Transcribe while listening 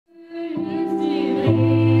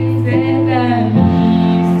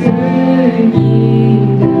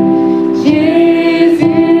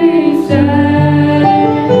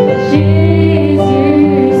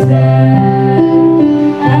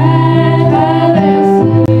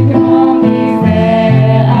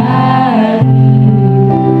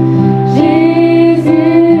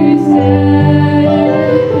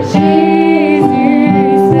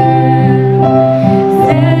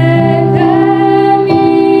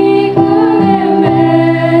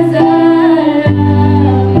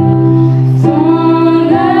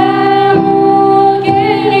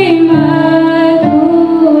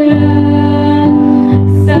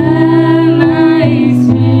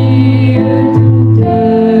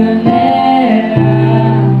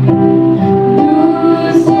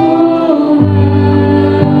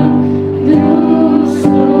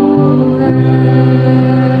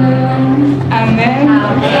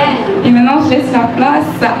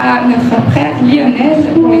à notre frère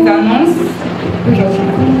Lionel pour les annonces d'aujourd'hui.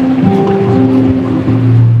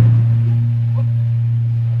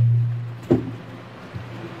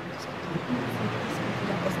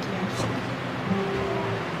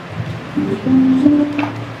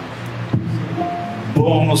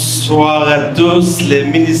 Bonsoir à tous. Le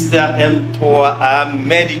ministère M3A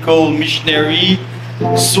Medical Missionary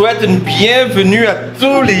souhaite une bienvenue à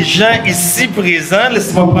tous les gens ici présents.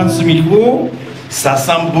 Laissez-moi prendre ce micro. Ça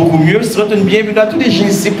semble beaucoup mieux. Souhaite une bienvenue à tous les gens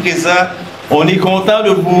ici présents. On est content de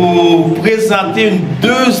vous présenter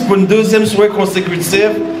pour une deuxième soirée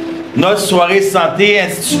consécutive notre soirée santé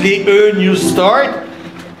intitulée A New Start.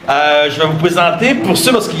 Je vais vous présenter, pour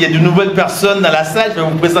ceux, parce qu'il y a de nouvelles personnes dans la salle, je vais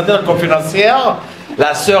vous présenter notre conférencière,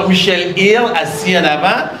 la sœur Michele Hill, assise en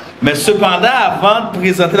avant. Mais cependant, avant de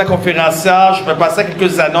présenter la conférencière, je vais passer à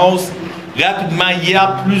quelques annonces. Rapidement,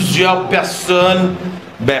 hier, plusieurs personnes,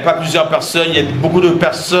 pas plusieurs personnes, il y a beaucoup de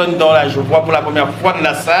personnes dont là, je vois pour la première fois dans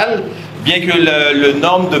la salle, bien que le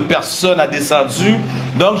nombre de personnes a descendu.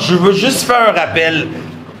 Donc, je veux juste faire un rappel.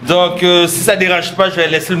 Donc, si ça ne dérange pas, je vais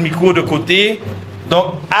laisser le micro de côté.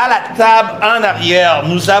 Donc, à la table en arrière,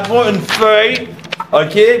 nous avons une feuille,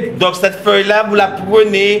 ok? Donc, cette feuille-là, vous la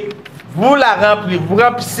prenez, vous la remplissez, vous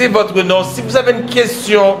remplissez votre nom. Si vous avez une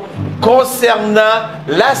question concernant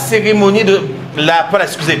la cérémonie de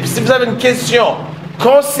si vous avez une question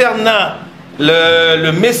concernant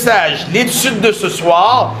le message, l'étude de ce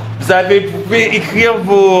soir, vous pouvez écrire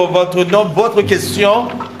votre nom, votre question.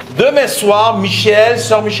 Demain soir,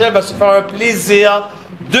 sœur Michele va se faire un plaisir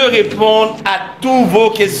de répondre à toutes vos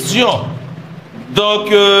questions. Donc,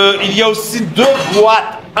 il y a aussi deux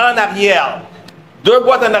boîtes en arrière. Deux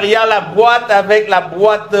boîtes en arrière, la boîte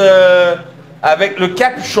avec le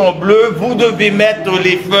capuchon bleu. Vous devez mettre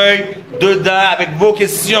les feuilles dedans avec vos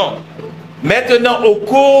questions. Maintenant, au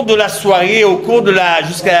cours de la soirée,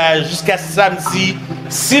 jusqu'à samedi,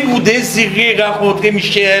 si vous désirez rencontrer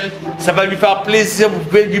Michele, ça va lui faire plaisir, vous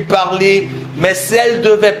pouvez lui parler. Mais si elle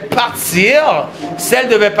devait partir,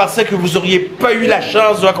 que vous n'auriez pas eu la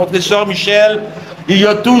chance de rencontrer sœur Michele, il y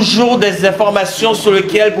a toujours des informations sur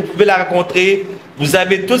lesquelles vous pouvez la rencontrer. Vous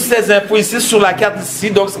avez toutes ces infos ici sur la carte ici,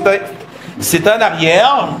 donc c'est en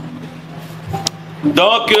arrière.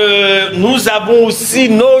 Donc, nous avons aussi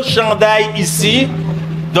nos chandails ici.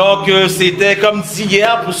 Donc, c'était comme dit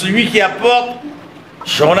hier, pour celui qui apporte,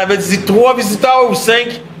 on avait dit 3 visiteurs ou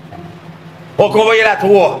 5. Donc, on voyait la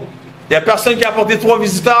 3. Il n'y a personne qui a apporté 3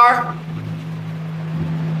 visiteurs.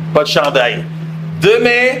 Pas de chandail.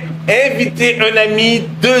 Demain, invitez un ami,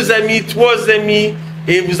 2 amis, 3 amis,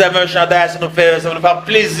 et vous avez un chandail. Ça va nous faire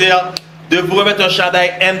plaisir de vous remettre un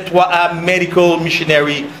chandail M3A Medical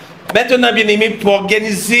Missionary. Maintenant, bien aimé, pour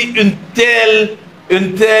organiser une telle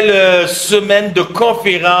semaine de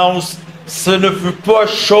conférence, ce ne fut pas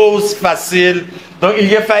chose facile. Donc,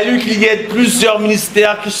 il a fallu qu'il y ait plusieurs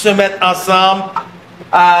ministères qui se mettent ensemble.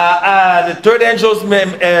 The Third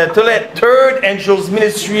Angels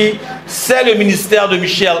Ministry, c'est le ministère de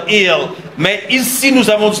Michele Hill. Mais ici, nous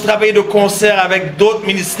avons dû travailler de concert avec d'autres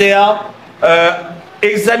ministères.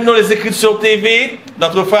 Examinons les Écritures TV,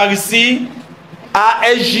 notre frère ici. À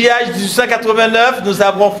SJH 1889, nous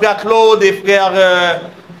avons frère Claude et frère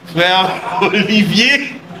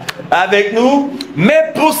Olivier avec nous.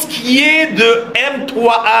 Mais pour ce qui est de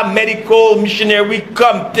M3A Medical Missionary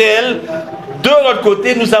comme tel, de notre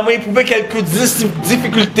côté, nous avons éprouvé quelques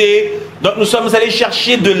difficultés. Donc nous sommes allés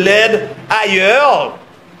chercher de l'aide ailleurs.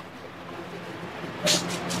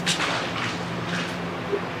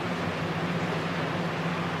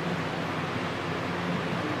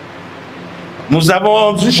 Nous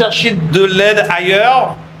avons dû chercher de l'aide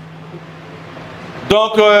ailleurs.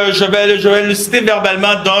 Donc, je vais le citer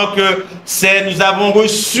verbalement. Donc, nous avons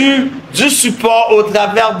reçu du support au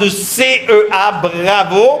travers de CEA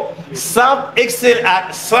Bravo, Centre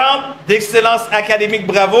d'excellence académique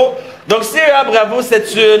Bravo. Donc, CEA Bravo, c'est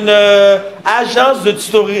une agence de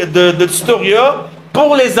tutorat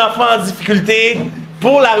pour les enfants en difficulté,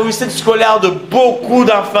 pour la réussite scolaire de beaucoup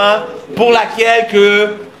d'enfants, pour laquelle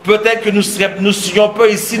peut-être que nous ne serions pas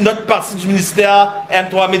ici, notre partie du ministère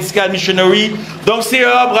M3 Medical Missionary. Donc,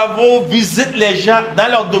 CEA Bravo visite les gens dans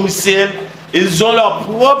leur domicile. Ils ont leur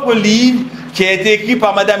propre livre qui a été écrit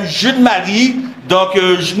par Mme Jude-Marie. Donc,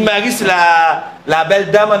 Jude-Marie, c'est la belle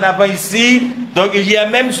dame en avant ici. Donc, il y a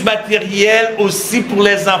même du matériel aussi pour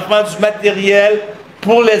les enfants, du matériel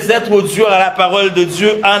pour les introduire à la parole de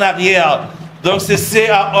Dieu en arrière. Donc, c'est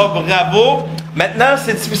CEA Bravo. Maintenant,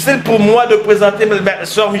 c'est difficile pour moi de présenter ma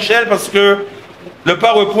soeur Michele parce que le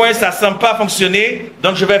PowerPoint, ça ne semble pas fonctionner.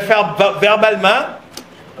 Donc, je vais faire verbalement.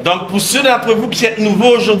 Donc, pour ceux d'entre vous qui êtes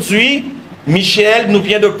nouveaux aujourd'hui, Michele nous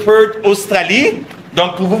vient de Perth, Australie.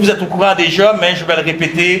 Donc pour vous, vous êtes au courant déjà, mais je vais le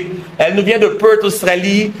répéter. Elle nous vient de Perth,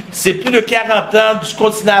 Australie. C'est plus de 40 ans du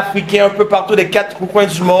continent africain, un peu partout des 4 coins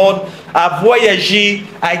du monde, à voyager,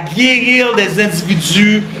 à guérir des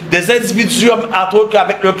individus entre autres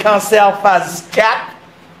avec le cancer phase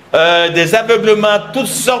 4, des aveuglements, toutes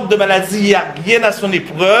sortes de maladies, il n'y a rien à son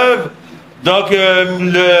épreuve. Donc,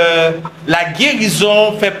 la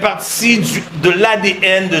guérison fait partie de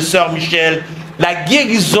l'ADN de Sœur Michele. La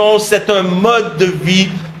guérison, c'est un mode de vie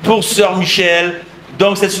pour Sœur Michele.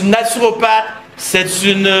 Donc, c'est une naturopathe, c'est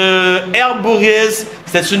une herboriste,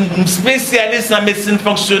 c'est une spécialiste en médecine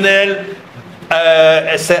fonctionnelle.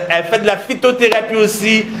 Elle fait de la phytothérapie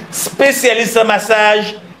aussi, spécialiste en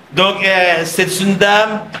massage. Donc, c'est une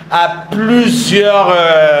dame à plusieurs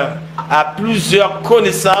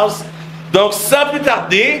connaissances. Donc, sans plus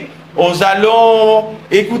tarder, nous allons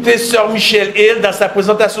écouter Sœur Michele Hill dans sa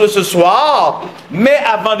présentation de ce soir. Mais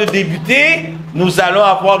avant de débuter, nous allons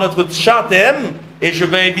avoir notre chant thème et je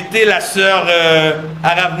vais inviter la Sœur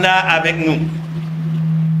Aravna avec nous.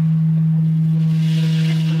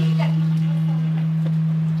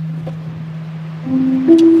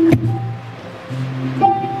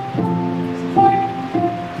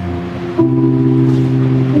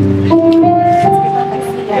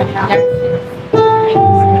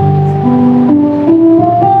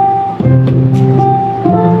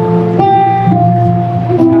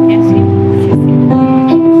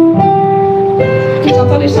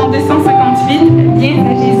 J'entends le chant 258, viens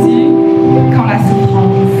à Jésus quand la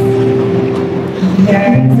souffrance.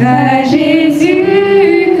 Viens à Jésus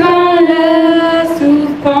quand la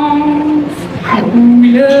souffrance ou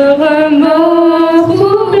le remords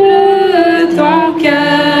trouble ton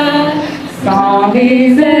cœur, sans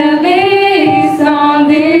réserve et sans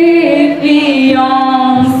défiance,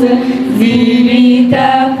 dis-lui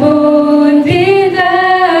ta faute et ta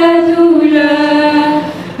douleur.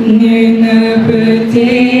 Nul ne peut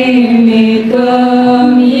t'aimer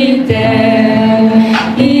comme il t'aime.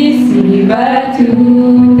 Ici-bas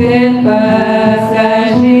tout est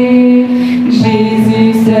passager.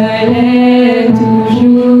 Jésus seul est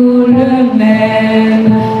toujours le même.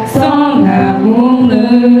 Son amour ne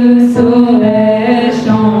saurait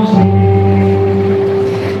changer.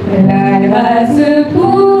 La grâce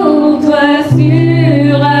pour toi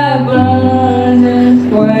surabonde.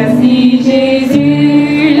 Voici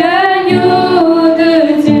Jésus, l'agneau de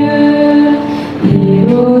Dieu.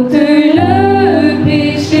 Il ôte le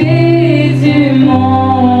péché du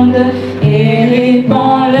monde et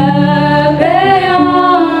répand la paix en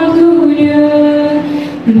tout lieu.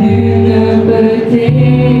 Nul ne peut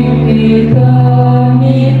t'aimer comme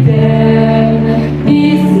il t'aime.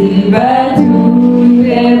 Ici-bas tout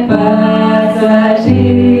est passager.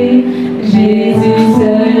 Jésus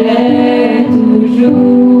seul est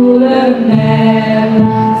toujours le même.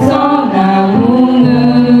 Son amour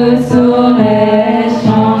ne saurait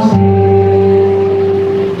changer.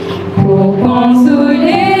 Pour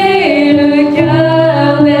consoler le cœur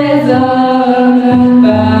des hommes,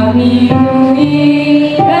 parmi nous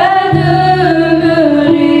il a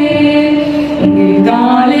demeuré. Et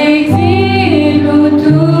dans l'exil où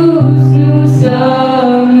tous nous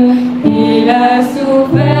sommes, il a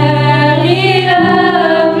souffert, il a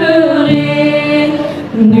pleuré.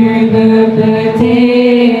 Nul ne peut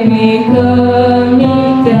t'aimer comme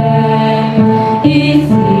il t'aime.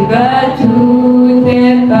 Ici-bas tout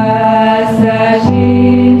est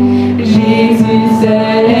passager. Jésus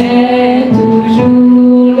seul est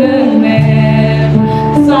toujours le même.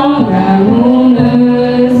 Son amour ne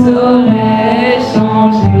saurait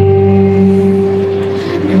changer.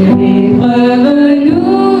 L'épreuve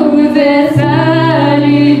nous est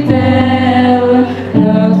salutaire.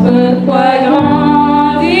 Notre foi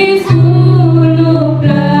grandit sous nos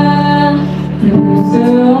pleurs. Nous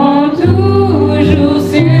serons toujours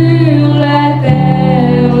sur la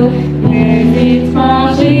terre, des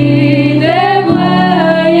étrangers, des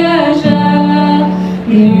voyageurs.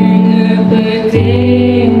 Nul ne peut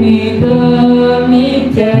t'aimer comme il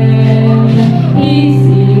t'aime.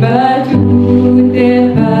 Ici-bas tout est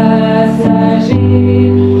passager.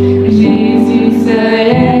 Jésus seul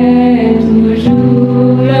est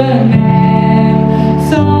toujours le même.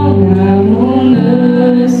 Son amour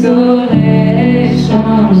ne saurait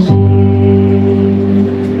changer.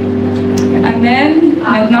 Amen.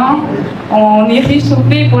 Maintenant, on est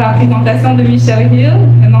réchauffé pour la présentation de Michele Hill.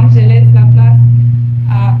 Maintenant que je laisse la place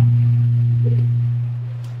à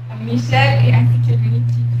Michele et ainsi que lui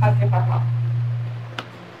qui traduira.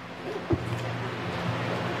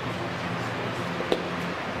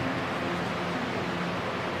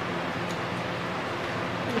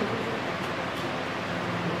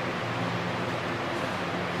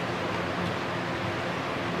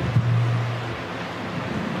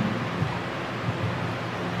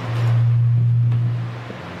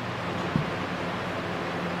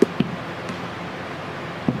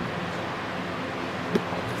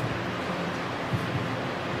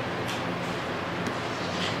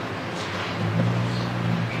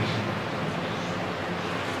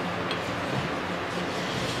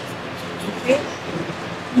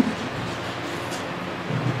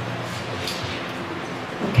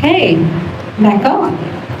 Okay. D'accord.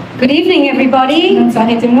 Good evening, everybody, Bonne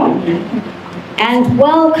soirée tout le monde. and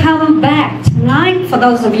welcome back tonight for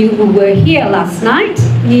those of you who were here last night,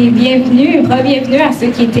 Et bienvenue, re-bienvenue à ceux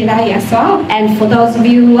qui étaient là hier soir. and for those of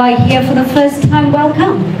you who are here for the first time,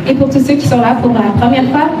 welcome. Et pour tous ceux qui sont là pour la première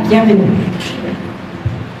fois, bienvenue.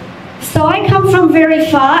 So I come from very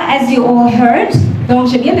far, as you all heard, Donc,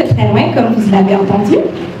 je viens de très loin, comme vous l'avez entendu.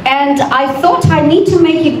 and I thought I need to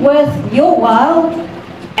make it worth your while,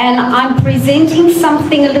 and I'm presenting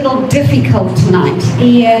something a little difficult tonight.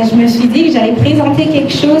 Et je me suis dit que j'allais présenter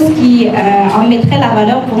quelque chose qui en mettrait la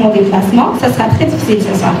valeur pour mon déplacement. Ça sera très difficile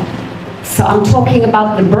ce soir. So I'm talking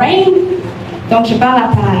about the brain, Donc, je parle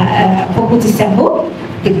à propos du cerveau,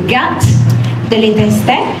 the gut, de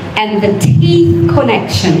l'intestin and the teeth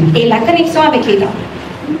connection. et la connexion avec les dents.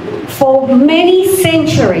 For many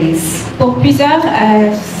centuries, Pour plusieurs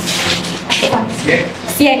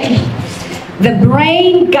siècles, the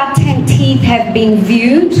brain, gut, and teeth have been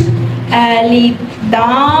viewed les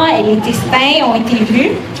dents et l'intestin ont été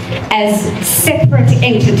vus as separate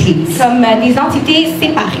entities, comme des entités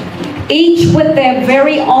séparées, each with their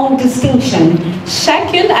very own distinction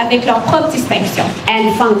chacune avec leur propre distinction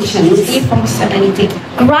and functions. et fonctionnalité.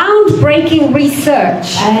 Groundbreaking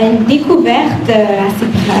research Une découverte assez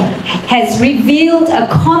grave. has revealed a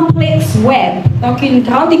complex web, Donc, une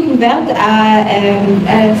grande découverte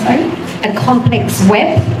a complex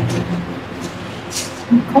web,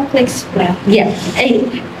 complexe. yeah,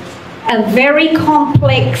 a very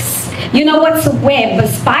complex, you know what's a web, a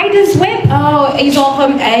spider's web? Oh, ils ont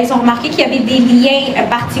remarqué qu'il y avait des liens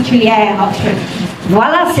particuliers entre eux.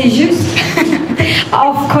 Voilà, c'est juste.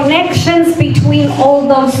 Of connections between all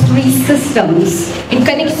those three systems. Une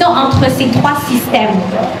connexion entre ces trois systèmes.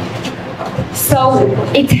 So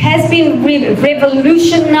it has been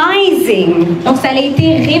revolutionizing Donc, ça a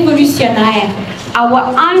été révolutionnaire our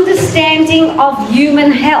understanding of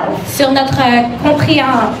human health. sur notre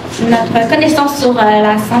connaissance sur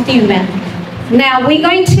la santé humaine. Now we're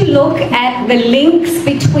going to look at the links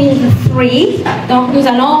between the three, Donc, nous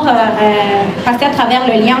allons passer à travers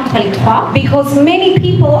le lien entre les trois because many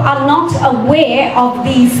people are not aware of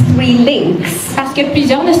these three links. parce que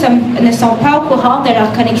plusieurs ne sont pas au courant de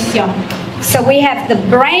leur connexion. So we have the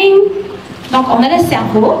brain, Donc, on a le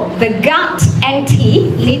cerveau, the gut and teeth,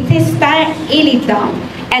 l'intestin et les dents,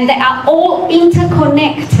 and they are all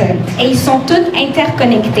interconnected et ils sont tous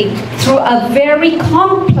interconnectés through a very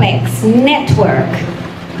complex network.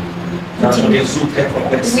 Dans un réseau très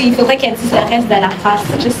complexe. Oui, il faudrait qu'elle dise le reste de la phrase.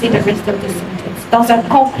 Just say the rest of the sentence. Dans un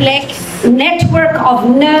complexe, Network of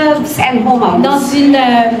nerves and hormones. dans une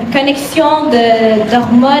connexion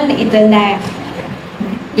d'hormones et de nerfs.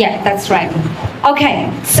 Yeah, that's right. Okay,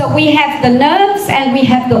 so we have the nerves and we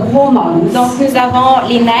have the hormones. Donc, nous avons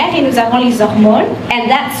les nerfs et nous avons les hormones. And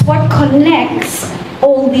that's what connects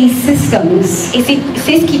all these systems. Et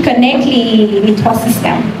c'est ce qui connecte les trois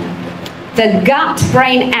systèmes. The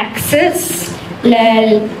gut-brain axis,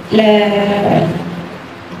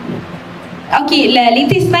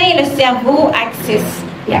 L'intestin et le cerveau axis.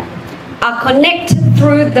 yeah, are connected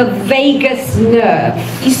through the vagus nerve.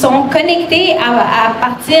 Ils sont connectés à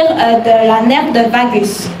partir de la nerf de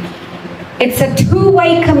vagus. It's a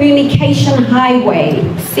two-way communication highway.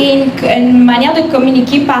 C'est une manière de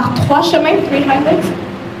communiquer par trois chemins,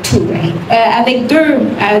 Two-way. avec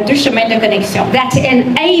deux chemins de connexion That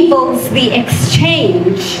enables the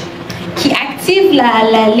exchange qui activent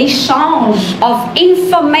l'échange, of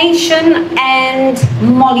information and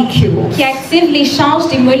molecules. qui active l'échange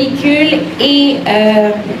des molécules et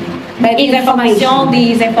des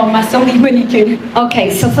informations, des molécules. Okay,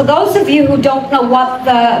 so for those of you who don't know what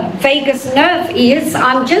the vagus nerve is,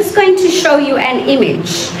 I'm just going to show you an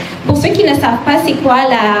image. Pour ceux qui ne savent pas c'est quoi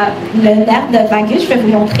le nerf de vagus, je vais vous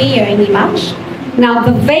montrer une image. Now,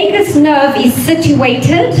 the vagus nerve is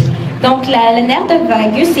situated Donc, le nerf de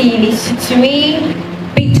vagus, il est situé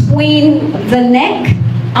between the neck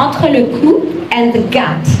entre le cou and the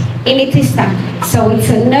gut. et l'intestin. So it's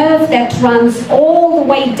a nerve that runs all the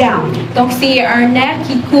way down. Donc, c'est un nerf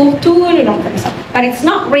qui court tout le long comme ça. But it's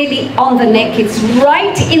not really on the neck, it's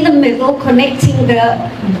right in the middle, connecting the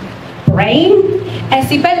brain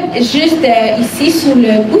C'est pas juste ici sous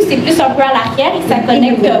le cou, c'est plus un peu à l'arrière et ça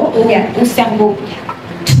connecte au cerveau.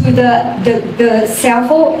 to the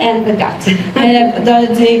cerveau and the gut.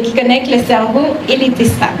 Qui connecte le cerveau et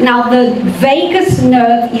l'intestin. Now the vagus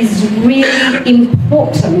nerve is really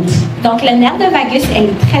important. Donc, le nerf de vagus, elle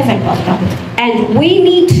est très importante. And we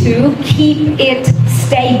need to keep it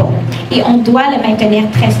stable. Et on doit le maintenir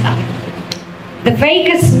très stable. The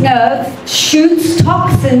vagus nerve shoots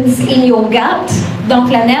toxins in your gut. Donc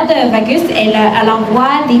la nerf de vagus, elle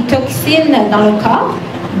envoie des toxines dans le corps.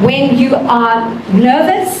 When you are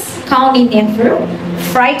nervous, quand on est nerveux,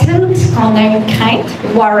 frightened, quand on a une crainte,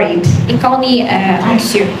 worried. et quand on est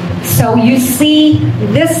anxieux. So you see,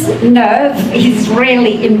 this nerve is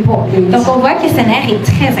really important. Donc on voit que ce nerf est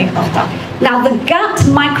très important. Now the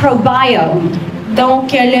gut microbiome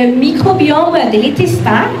Donc le microbiome de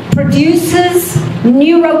l'intestin produces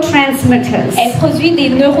neurotransmitters elle produit des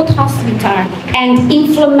neurotransmetteurs and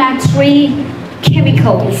inflammatory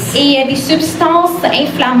chemicals. et des substances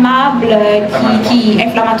inflammables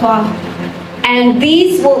inflammatoires. And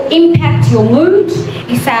these will impact your mood,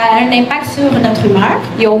 Et ça a un impact sur notre humeur,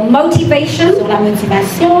 your motivation, sur la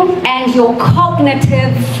motivation and your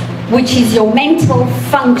cognitive, which is your mental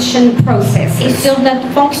function et processes. sur notre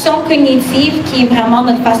fonction cognitive qui est vraiment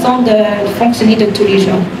notre façon de fonctionner de tous les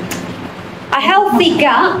jours. A healthy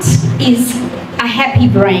gut is a happy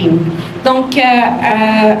brain. Donc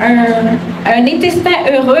un intestin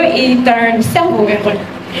heureux est un cerveau heureux.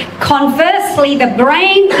 Conversely, the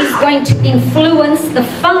brain is going to influence the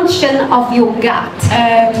function of your gut.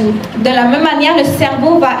 De la même manière, le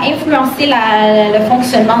cerveau va influencer le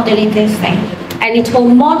fonctionnement de l'intestin. And it will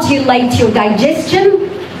modulate your digestion,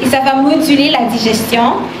 Et ça va moduler la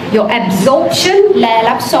digestion, your absorption,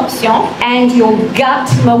 l'absorption and your gut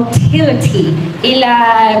motility. et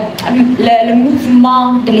le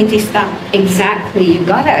mouvement de l'intestin. Exactly, you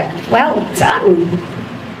got it. Well done.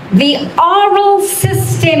 The oral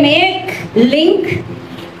systemic link,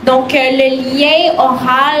 Donc le lien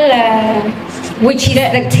oral, which is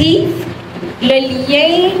the teeth, le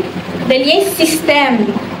lien système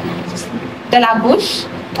de la bouche,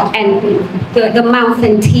 and the mouth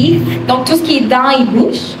and teeth, donc tout ce qui est dents et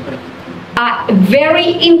bouche, are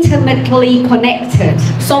very intimately connected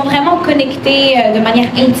sont vraiment connectés de manière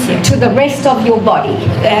intime to the rest of your body.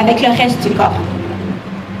 avec le reste du corps.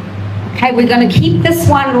 Okay, we're going to keep this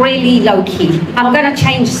one really low key. I'm going to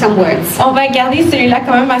change some words. On va garder celui-là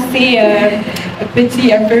quand même assez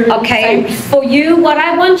petit, un peu Okay, simple. for you, what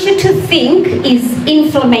I want you to think is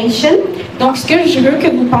inflammation, Donc ce que je veux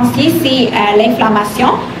que vous pensiez, c'est l'inflammation,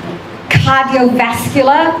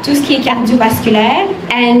 cardiovascular, tout ce qui est cardiovasculaire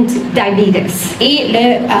and diabetes. et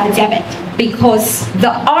le diabète. Because the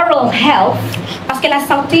oral health Parce que la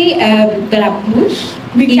santé de la bouche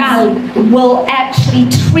buccale will actually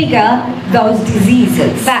trigger those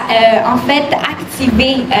diseases. va en fait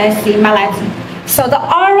activer ces maladies. So the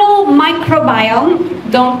oral microbiome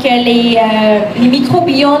Donc les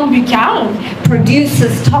microbiomes buccales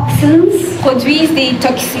produces toxins produisent des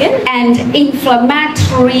toxines and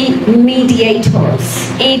inflammatory mediators.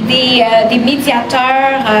 et des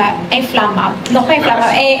médiateurs inflammables, non pas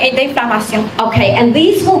inflammables, et d'inflammation. Okay, and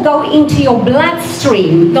these will go into your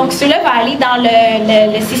bloodstream Donc cela va aller dans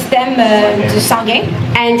le système du sanguin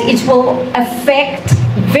and it will affect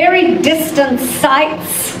very distant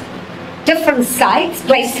sites, different sites,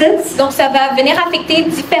 places, donc ça va venir affecter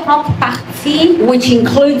différentes parties which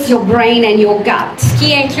includes your brain and your gut.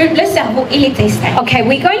 qui incluent le cerveau et l'intestin. Okay,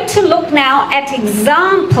 we're going to look now at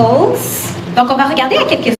examples Donc on va regarder à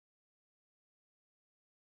quelques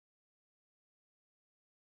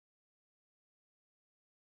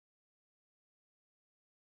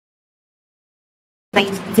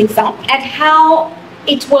exemples at how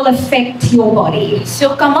it will affect your body.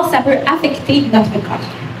 sur comment ça peut affecter notre corps.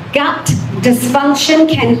 Gut dysfunction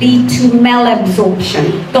can lead to malabsorption,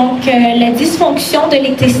 Donc la dysfonction de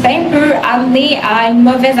l'intestin peut amener à une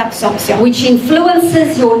mauvaise absorption, which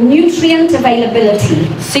influences your nutrient availability.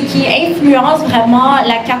 ce qui influence vraiment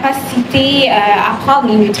la capacité à prendre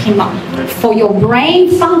les nutriments For your brain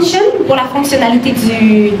function pour la fonctionnalité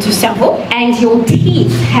du cerveau and your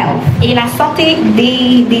teeth health. et la santé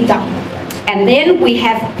des dents. And then we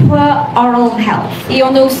have poor oral health, Et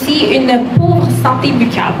on a aussi une pauvre santé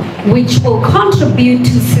buccale, which will contribute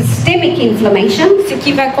to systemic inflammation, ce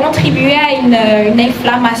qui va contribuer à une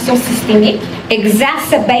inflammation systémique,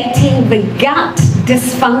 exacerbating the gut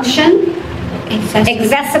dysfunction.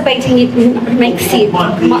 Exacerbating it makes it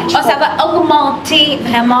much ça va augmenter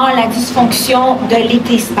vraiment la dysfonction de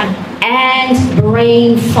l'intestin and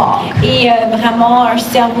brain fog. et vraiment un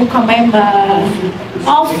cerveau quand même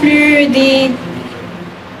en flux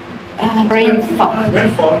Brain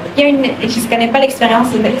fog. il y a je ne connais pas l'expérience,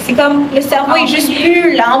 c'est comme le cerveau est juste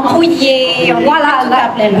plus là, embrouillé. Voilà,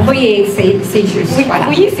 là, oui, c'est juste. Oui, Voilà.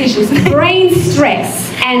 oui, c'est juste. Brain stress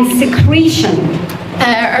and secretion.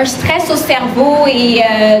 Un stress au cerveau et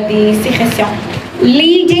des sécrétions.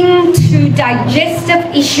 leading to digestive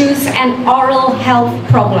issues and oral health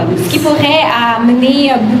problems. Ce qui pourrait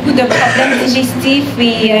amener beaucoup de problèmes digestifs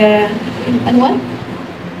et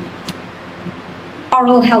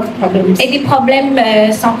Oral health problems. des problèmes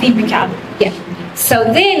santé buccale. Yeah. So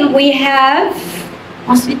then we have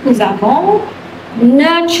Ensuite, nous avons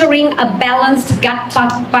nurturing a balanced gut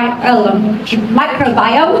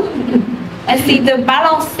microbiome c'est de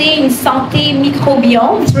balancer une santé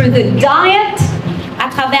microbiome through the diet à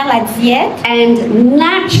travers la diète and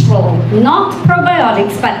natural, not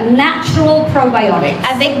probiotics, but natural probiotics,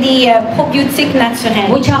 avec des probiotiques naturels.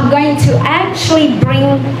 which I'm going to actually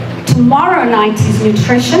bring tomorrow night's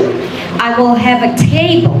nutrition. I will have a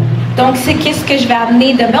table Donc, qu'est-ce que je vais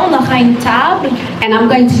amener demain? On aura une table and I'm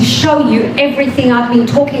going to show you everything I've been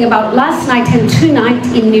talking about last night and tonight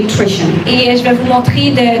in nutrition. et je vais vous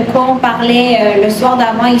montrer de quoi on parlait le soir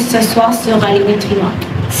d'avant et ce soir sur les nutriments.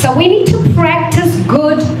 So we need to practice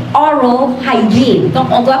good oral hygiene. Donc,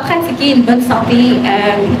 on doit pratiquer une bonne santé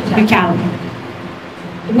buccale.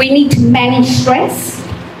 We need to manage stress.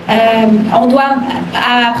 On doit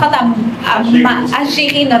apprendre à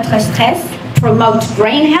gérer notre stress, Promote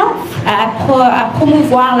brain health. à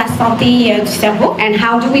promouvoir la santé du cerveau. And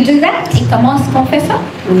how do we do that? Et comment est-ce qu'on fait ça?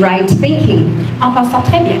 Right thinking. En pensant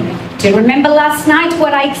très bien. Do you remember last night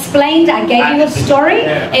what I explained? I gave you a story.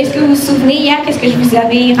 Est-ce que vous vous souvenez hier qu'est-ce que je vous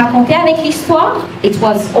avais raconté avec l'histoire? It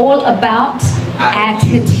was all about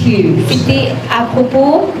attitude. Tout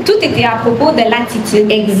était à propos de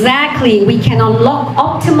l'attitude. Exactly. We can unlock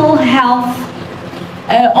optimal health.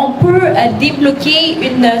 On peut débloquer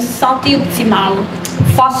une santé optimale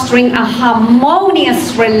Fostering a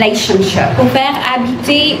harmonious relationship. pour faire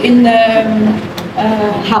habiter une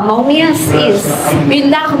Harmonious is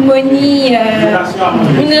harmonie,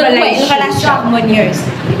 une relation harmonieuse.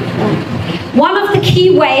 one of the key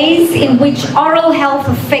ways in which oral health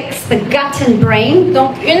affects the gut and brain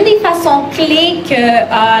Donc, une des façons clés que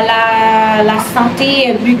la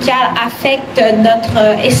santé buccale affecte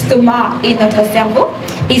notre estomac et notre cerveau,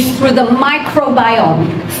 is through the microbiome.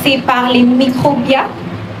 c'est par les microbiota.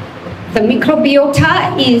 The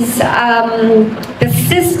microbiota is the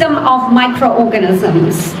system of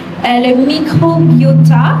microorganisms. Le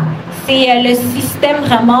microbiota, c'est le système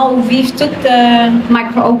vraiment où vivent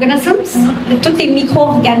tous les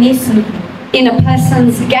micro-organismes in a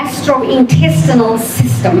person's gastrointestinal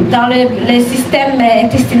system. dans le système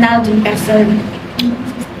intestinal d'une personne.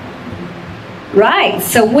 Right,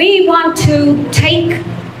 so we want to take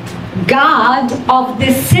guard of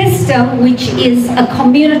this system, which is a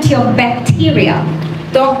community of bacteria.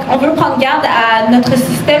 Donc, on veut prendre garde à notre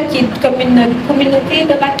système qui est comme une communauté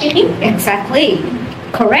de bactéries. Exactly,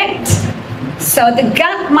 correct. So the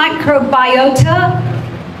gut microbiota,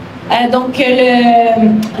 Donc,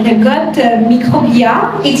 le gut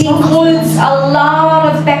microbia, it includes a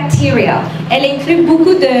lot of bacteria, elle inclut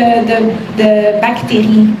beaucoup de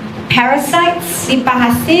bactéries, parasites, des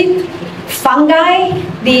parasites, fungi,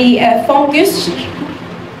 des fungus,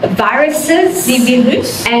 viruses, des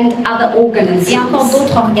virus and other et encore organisms.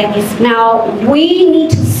 d'autres organismes. Now, we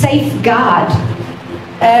need to safeguard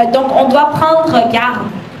Donc, on doit prendre garde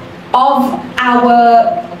of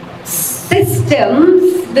our systems,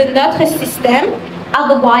 de notre système,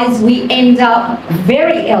 otherwise we end up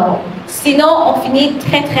very ill. sinon on finit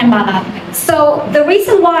très très malade. So the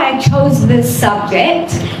reason why I chose this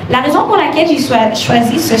subject La raison pour laquelle j'ai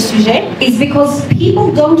choisi ce sujet, is because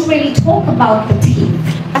people don't really talk about the teeth.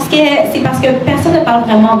 c'est parce que personne ne parle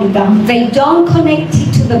vraiment des dents. They don't connect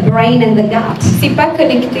it to the brain and the gut. C'est pas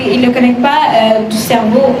connecté, ils ne connectent pas du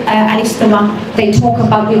cerveau à l'estomac. They talk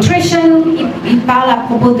about nutrition, Ils parlent à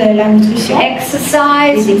propos de la nutrition,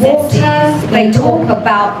 exercise, Les water. exercices, They talk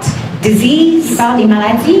about ils disease, parlent des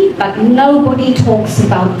maladies, but nobody talks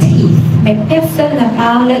about teeth. mais personne ne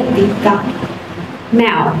parle des dents.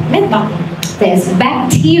 Now, Maintenant, there's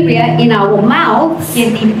bacteria in our mouths il y a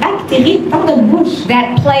des bactéries dans notre bouche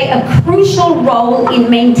that play a crucial role in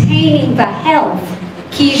maintaining the health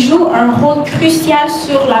qui jouent un rôle crucial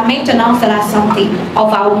sur la maintenance de la santé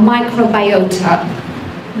of our microbiota,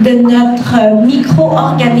 de notre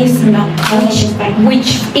micro-organisme,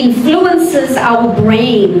 which influences our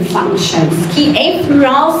brain functions. qui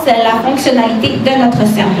influence la fonctionnalité de notre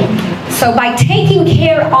cerveau. So by taking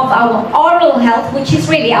care of our oral health, which is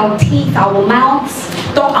really our teeth, our mouths,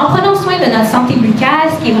 Donc, en prenant soin de notre santé buccale,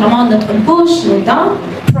 ce qui est vraiment notre bouche, nos dents,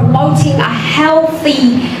 promoting a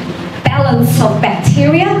healthy balance of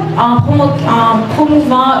bacteria, en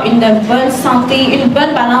promouvant une bonne santé, une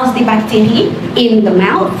bonne balance des bactéries in the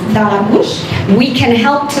mouth, dans la bouche, we can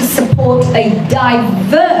help to support a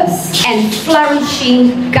diverse and and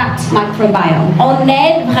flourishing gut microbiome. On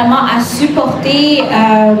aide vraiment à supporter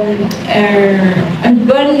une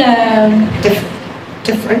bonne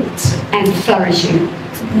Different and flourishing.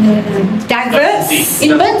 Diverse.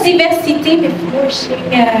 une bonne diversité, mais flourishing.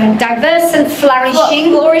 Diverse and flourishing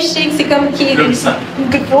Flourishing, c'est comme qui est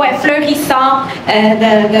ouais, fleurissant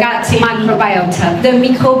de gut microbiota, de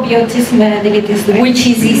microbiotisme de l'intestin. which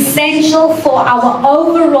is essential for our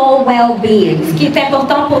overall well-being. Ce qui est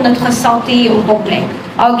important pour notre santé au complet.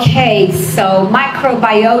 Okay, so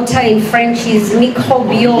microbiota in French is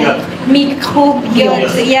microbiota.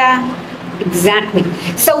 Microbiote, yeah. Exactly.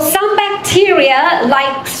 So some bacteria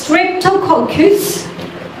like Streptococcus,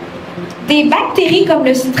 Des bactéries comme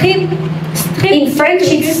le in French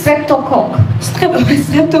it's streptocoque,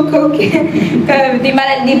 streptocoque, des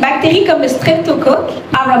bactéries comme le streptocoque,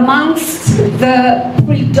 are amongst the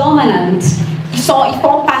predominant ils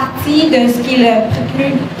font partie de ce qui est le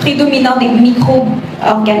plus prédominant des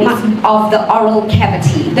micro-organismes of the oral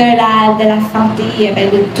cavity. de la santé,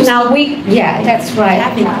 de tout Now yeah, that's right.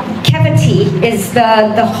 Cavity is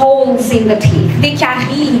the holes in the teeth. des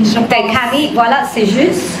caries. Des caries, voilà, c'est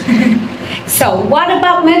juste. So what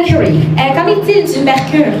about mercury? Qu'en est-il du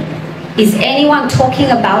mercure? Is anyone talking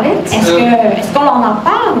about it? Est-ce qu'on en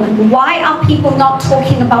parle? Why are people not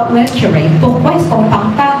talking about mercury? Pourquoi est-ce qu'on ne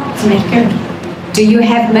parle pas du mercure? Do you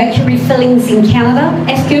have mercury fillings in Canada?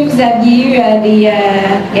 Est-ce que vous aviez eu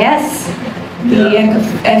Yes. des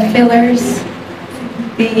fillers?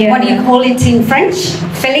 What do you call it in French?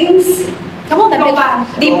 Fillings? Comment on appelle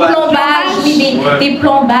ça? Des plombages, oui, des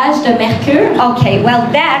plombages de mercure. Okay, well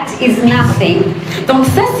that is nothing. Donc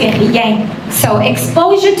ça, c'est rien. So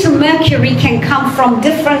exposure to mercury can come from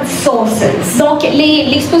different sources. Donc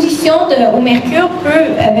l'exposition au mercure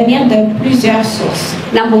peut venir de plusieurs sources.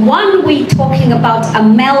 Number one, we're talking about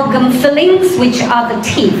amalgam fillings, which are the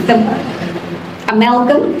teeth. The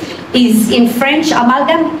amalgam is in French,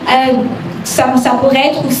 amalgam. Ça pourrait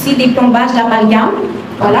être aussi des plombages d'amalgame.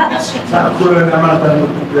 Voilà.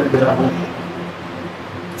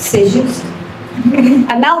 C'est juste.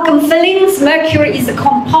 Amalgam fillings, mercury is a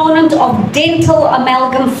component of dental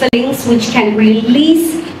amalgam fillings which can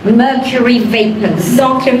release mercury vapors.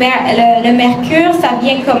 Donc le mercure, ça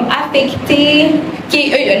vient comme affecter,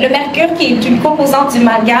 le mercure qui est une composante du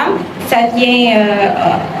amalgame, ça vient,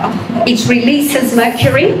 It releases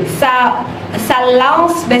mercury. ça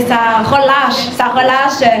lance, ça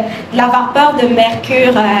relâche la vapeur de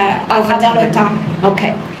mercure à travers le temps.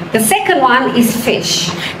 Okay. The second one is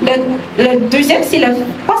fish. Le deuxième, c'est le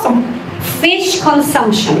poisson. Fish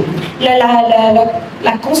consumption.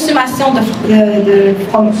 La consommation de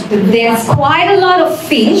fromage. There's quite a lot of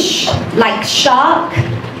fish, like shark.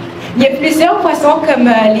 Il y a plusieurs poissons comme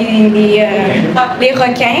les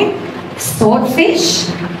requins. Swordfish.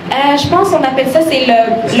 Je pense qu'on appelle ça, c'est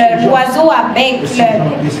l'oiseau à bec,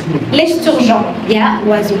 l'esturgeon. Yeah.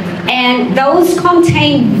 L'oiseau. And those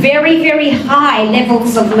contain very, very high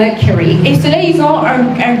levels of mercury. Et ceux-là, ils ont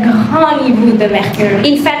un grand niveau de mercure.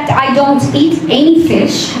 In fact, I don't eat any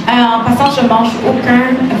fish. En passant, je mange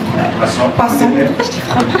aucun poisson.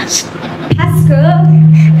 Parce que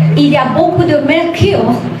il y a beaucoup de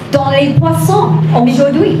mercure dans les poissons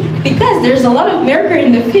aujourd'hui. Because there's a lot of mercury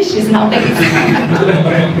in the fishes nowadays.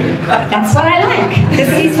 That's what I like. This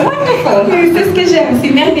is wonderful. C'est ce que j'aime,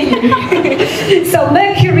 c'est merveilleux. So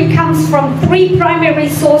mercury comes from 3 primary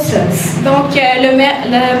sources. Donc le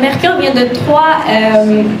mercure vient de 3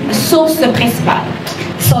 sources principales.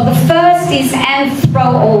 So the first is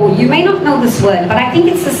you may not know this word, but I think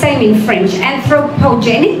it's the same in French,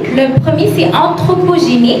 anthropogenic. Le premier, c'est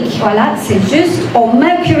anthropogénique. Voilà, c'est juste, or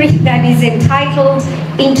mercury that is entitled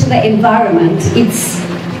into the environment. It's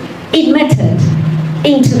emitted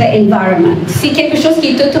into the environment. C'est quelque chose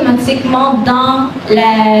qui est automatiquement dans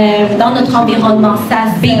notre environnement.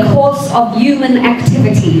 Ça, Because of human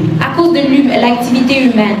activity. À cause de l'activité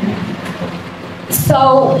humaine.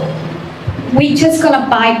 So we're just going to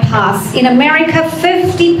bypass. In America,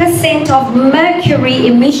 50% of mercury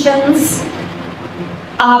emissions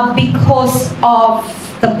are because of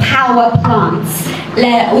the power plants.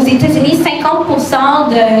 Aux États-Unis, 50%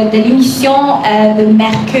 de l'émission de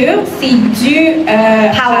mercure, c'est dû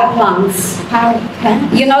power plants. Power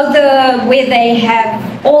plants. You know where they have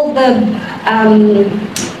all the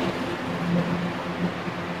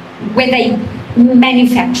where they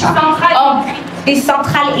manufacture. Des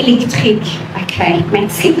centrales électriques. Okay,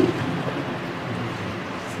 merci.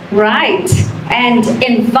 Right, and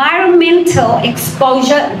environmental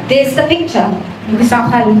exposure, there's the picture. Des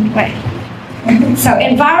centrales, ouais. So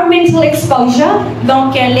environmental exposure,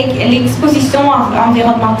 donc l'exposition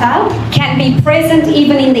environnementale, can be present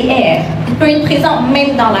even in the air. peut être présent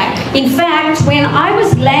même dans l'air. In fact, when I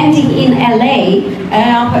was landing in LA,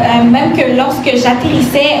 Même que lorsque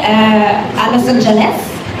j'atterrissais à Los Angeles,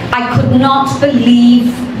 I could not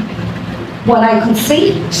believe what I could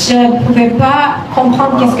see. je ne pouvais pas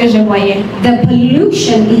comprendre qu'est-ce que je voyais. The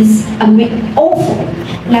pollution is awful.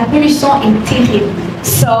 La pollution est terrible.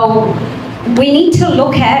 So we need to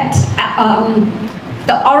look at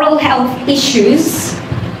the oral health issues.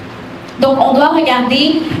 Donc, on doit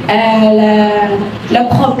regarder le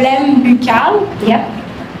problème buccal. Yep.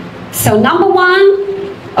 So number one,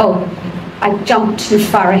 oh, I jumped too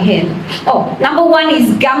far ahead. Oh, number one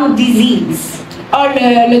is gum disease. Oh,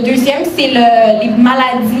 le deuxième, c'est les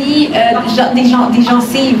maladies des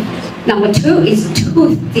gencives. Number two is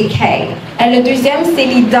tooth decay. Le deuxième, c'est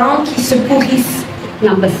les dents qui se pourrissent.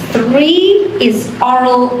 Number three is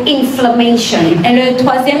oral inflammation. Et le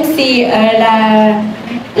troisième, c'est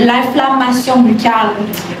l'inflammation buccale.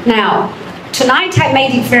 Now, tonight I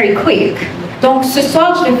made it very quick Donc, ce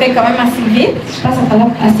soir, je le fais quand même assez vite. Je sais pas si ça va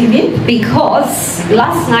assez vite. because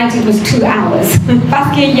last night it was 2 hours.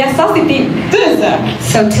 Parce que hier soir, c'était 2 heures.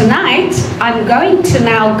 So tonight I'm going to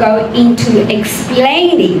now go into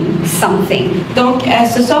explaining something, Donc,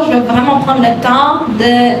 ce soir, je vais vraiment prendre le temps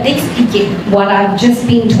d'expliquer what I've just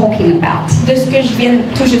been talking about. de ce que je viens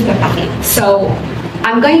tout juste de parler. So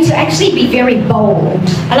I'm going to actually be very bold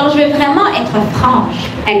Alors, je vais vraiment être franche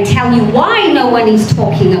and tell you why no one is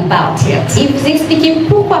talking about it, et vous expliquer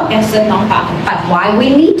pourquoi personne n'en parle. but why we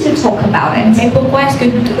need to talk about it. Mais pourquoi est-ce que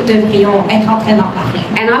nous devrions être en train d'en parler?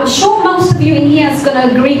 And I'm sure most of you in here is going to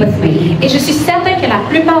agree with me. Et je suis certaine que la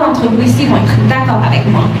plupart d'entre vous ici vont être d'accord avec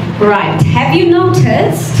moi. Right. Have you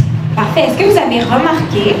noticed Parfait. Est-ce que vous avez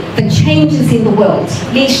remarqué the changes in the world?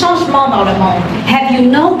 les changements dans le monde? Have you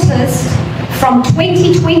noticed from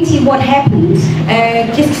 2020 what happened?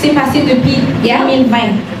 Qu'est-ce qui s'est passé depuis 2020?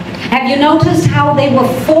 Have you noticed how they were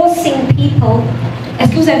forcing people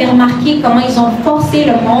Est-ce que vous avez remarqué comment ils ont forcé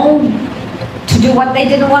le monde to do what they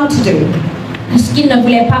didn't want to do? ce qu'ils ne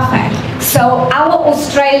voulaient pas faire? So our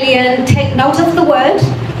Australian, take note of the word,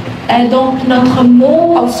 Donc, notre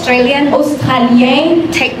mot Australian, australien,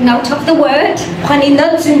 take note of the word, prenez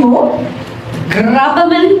note du mot,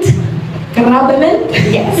 government. grabement.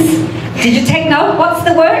 Yes. Did you take note? What's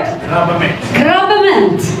the word?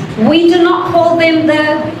 Government. We do not call them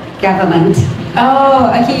the government.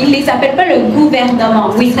 Oh, ok, ils ne les appellent pas le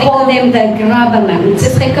gouvernement. We call them the government. Ce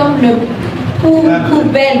serait comme le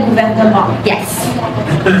poubelle gouvernement. Yes.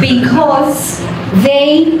 Because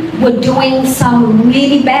they were doing some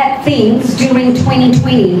really bad things during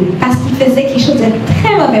 2020. Parce qu'ils faisaient quelque chose de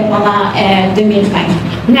très mauvais pendant 2020.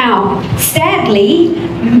 Now, sadly,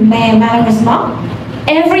 Mais malheureusement,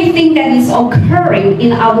 everything that is occurring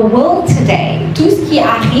in our world today tout ce qui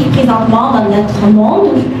arrive présentement dans notre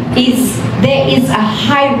monde, is there is a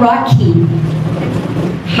hierarchy.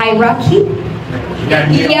 Hierarchy?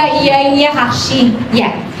 il y a une hiérarchie.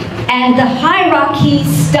 Yeah. And the hierarchy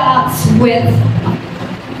starts with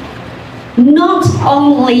not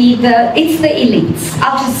only it's the elites.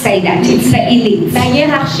 I'll just say that. It's the elites. La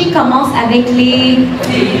hiérarchie commence avec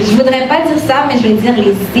je voudrais pas dire ça, mais je vais dire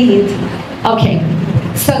les élites. Okay.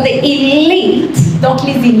 So the elite Donc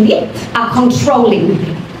les élites are controlling.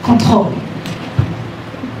 contrôlent.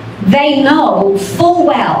 They know full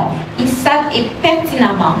well Ils savent et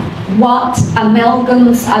pertinemment what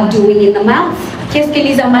amalgams are doing in the mouth. qu'est-ce que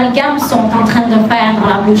les amalgames sont en train de faire dans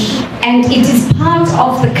la bouche. And it is part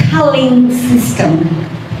of the culling system.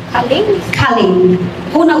 Culling.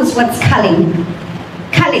 Who knows what's culling?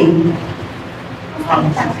 Culling.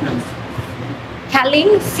 Culling,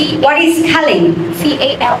 What is culling?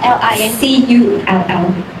 C-A-L-L-I-N. C-U-L-L.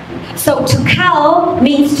 So to cull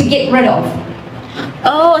means to get rid of.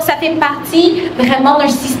 Oh, ça fait partie vraiment d'un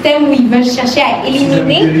système où ils veulent chercher à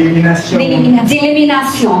éliminer. D'élimination.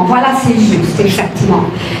 D'élimination. Voilà, c'est juste, exactement.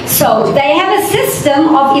 So they have a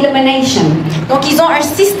system of elimination. Donc, ils ont un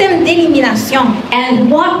système d'élimination. And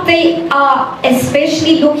what they are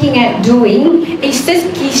especially looking at doing Et c'est ce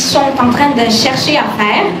qu'ils sont en train de chercher à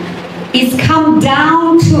faire, is come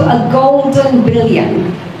down to a golden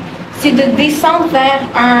billion. c'est de descendre vers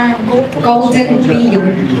un Golden billion.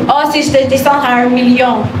 Oh, c'est de descendre à 1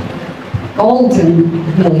 million. Golden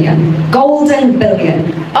billion. Golden billion.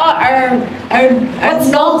 Oh, What's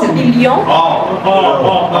golden? billion. Oh,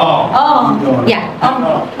 yeah.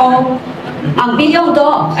 Un billion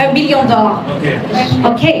d'or. 1 billion d'or.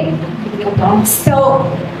 Okay. So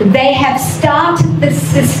they have started this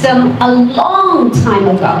system a long time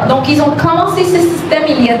ago. Donc, ils ont commencé ce système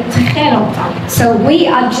il y a très longtemps. So we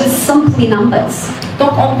are just simply numbers.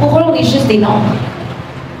 Donc, pour eux, on est juste des nombres.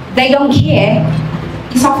 They don't care.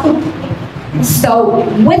 Ils s'en foutent. So,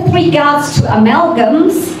 with regards to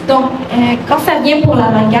amalgams, Donc, quand ça vient pour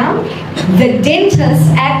l'amalgame, the dentists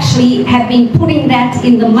actually have been putting that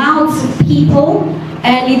in the mouths of people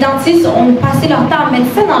les dentistes ont passé leur temps à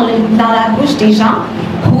mettre ça dans la bouche des gens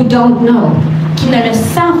who don't know. qui ne le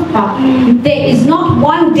savent pas. There is not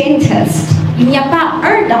one dentist Il n'y a pas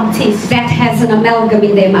un dentiste that has an amalgam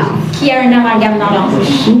in their mouth. qui a un amalgame dans leur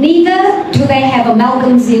bouche. Neither do they have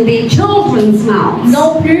amalgams in their children's mouths.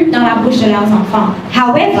 Non plus dans la bouche de leurs enfants.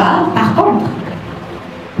 However, Par contre,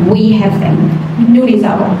 we have them. nous les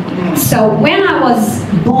avons. So when I was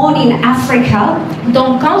born in Africa,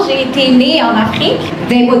 Donc, quand j'ai été née en Afrique,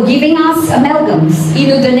 they were giving us amalgams. ils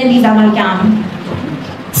nous donnaient des amalgames.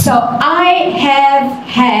 So I have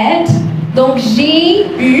had Donc, j'ai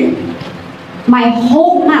eu my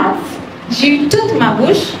whole mouth toute ma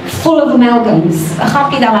bouche full of amalgams.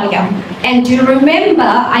 remplie d'amalgames. And do you remember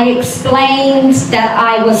I explained that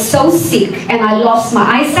I was so sick and I lost my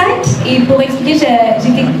eyesight? Et pour expliquer,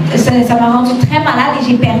 ça m'a rendu très malade et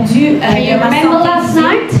j'ai perdu Can you ma remember santé last physique.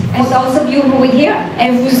 night? For those of you who were here?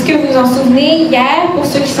 Est-ce que vous vous en souvenez hier, pour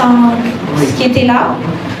ceux qui étaient là?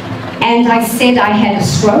 And I said I had a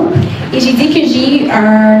stroke Et j'ai dit que j'ai eu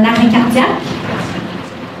un arrêt cardiaque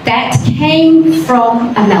that came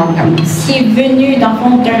from amalgams. qui est venu dans le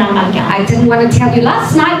fond d'un amalgame. I didn't want to tell you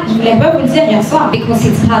last night Je ne voulais pas vous le dire hier soir because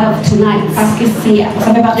it's part of tonight. parce que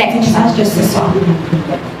ça fait partie du message de ce soir.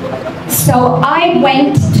 So I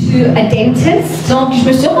went to a dentist Donc, je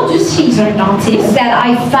me suis rendue chez un dentiste that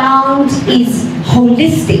I found is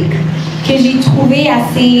holistic. que j'ai trouvé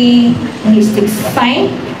assez holistique, sain.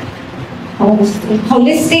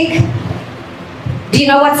 Holistic. Do you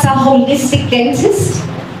know what's a holistic dentist?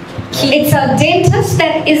 It's a dentist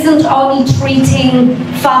that isn't only treating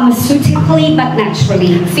pharmaceutically but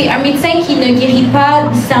naturally. C'est un médecin qui ne guérit pas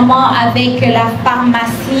nécessairement avec la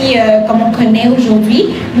pharmacie comme on connaît aujourd'hui,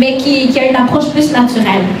 mais qui a une approche plus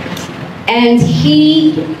naturelle. And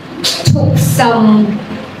he took some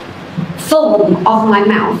film of my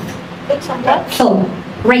mouth. Film.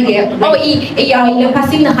 Radio. Oh, il a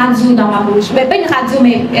passé une radio dans ma bouche. Mais pas une radio,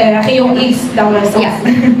 mais rayon X dans le sens. Yeah.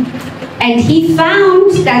 And he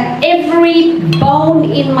found that every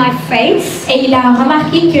bone in my face Et il a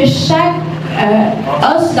remarqué que chaque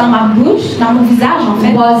os dans ma bouche, dans mon visage en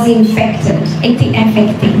fait, was infected. était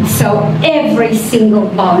infecté. So every single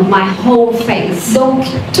bone, my whole face. Donc,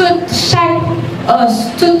 chaque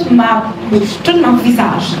os, toute ma bouche, tout mon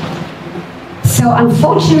visage. So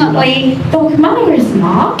unfortunately, Donc,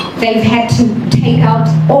 malheureusement, they've had to take out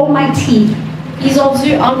all my teeth. ils ont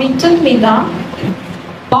dû enlever toutes mes dents,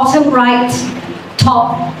 Bottom right,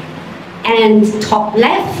 top, and top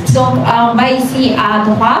left. donc en bas ici à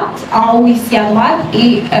droite, en haut ici à droite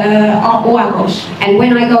et en haut à gauche. And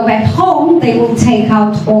when I go back home, they will take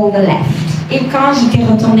out all the left. Et quand j'étais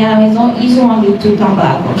retournée à la maison, ils ont enlevé tout en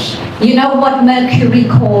bas à gauche. You know what mercury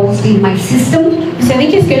caused in my system? Vous savez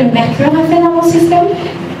qu'est-ce que le mercure a fait dans mon système?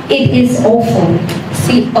 It is awful.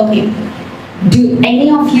 C'est horrible. Do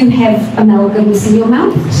any of you have amalgams in your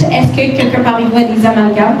mouth? Est-ce que quelqu'un parmi vous a des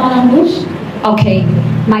amalgames dans la bouche? Okay,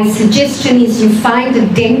 my suggestion is you find a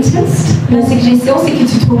dentist Ma suggestion, c'est que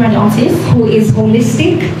tu trouves un dentiste who is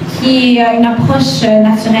holistic qui a une approche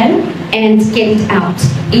naturelle and get it out.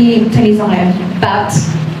 et te les enlève. But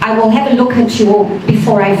I will have a look at you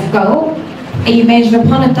before I go. Et ben, je vais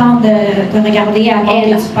prendre le temps de regarder avant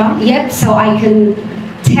que tu pars. Yep, so I can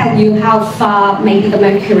tell you how far maybe the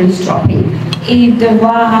mercury is dropping. Et de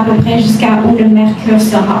voir à peu près jusqu'à où le mercure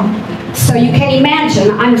sera. So you can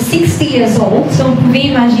imagine, I'm 60 years old Donc, vous pouvez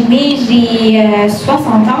imaginer, j'ai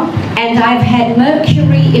 60 ans and I've had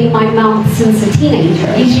mercury in my mouth since a et teenager.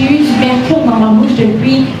 j'ai eu du mercure dans ma bouche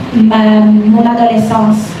depuis mon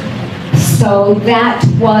adolescence. So that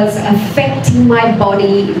was affecting my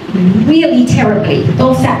body really terribly.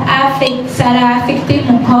 Donc, ça a affecté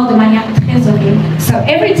mon corps de manière très horrible. So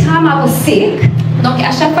every time I was sick, Donc,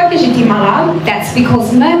 à chaque fois que j'étais malade, that's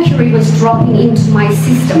because mercury was dropping into my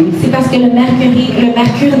system. c'est parce que le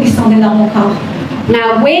mercure descendait dans mon corps.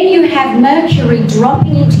 Now, when you have mercury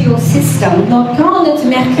dropping into your system, Donc, quand on a du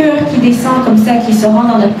mercure qui descend comme ça, qui se rend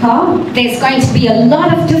dans notre corps, there's going to be a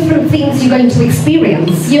lot of different things you're going to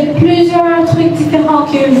experience. il y a plusieurs trucs différents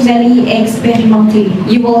que vous allez expérimenter.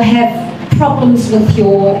 You will have problems with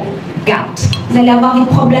your gut. Vous allez avoir des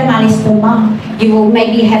problèmes à l'estomac. You will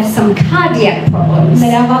maybe have some cardiac Vous problems.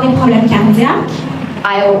 allez avoir des problèmes cardiaques.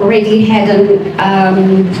 I already had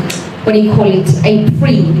what do you call it? A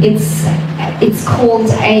pre. It's called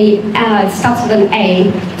a. It starts with an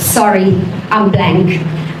A. Sorry, I'm blank.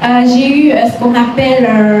 J'ai eu ce qu'on appelle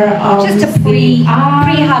Just a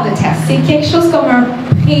pre-heart attack. C'est quelque chose comme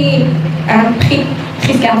un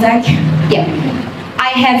cardiaque. Yeah.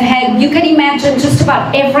 I have had, you can imagine, just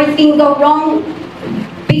about everything go wrong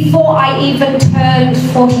before I even turned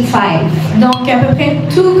 45. Donc, à peu près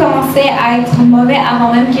tout commençait à être mauvais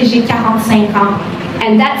avant même que j'ai 45 ans.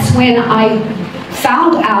 And that's when I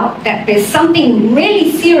found out that there's something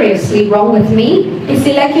really seriously wrong with me. Et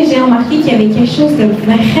c'est là que j'ai remarqué qu'il y avait quelque chose de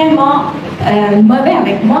vraiment mauvais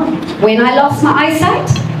avec moi. When I lost my eyesight.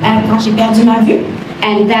 Quand j'ai perdu ma vue.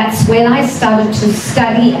 And that's when I started to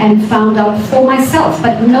study and found out for myself,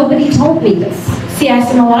 but nobody told me this. C'est à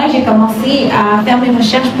ce moment-là que j'ai commencé à faire mes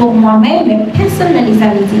recherches pour moi-même, mais personne ne les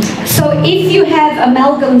avait dit. So if you have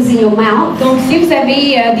amalgams in your mouth, donc si vous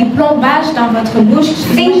avez des plombages dans votre bouche,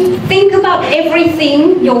 think about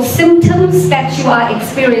everything, your symptoms that you are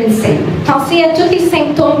experiencing. Pensez à tous les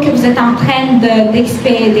symptômes que vous êtes en train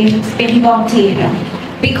d'expérimenter.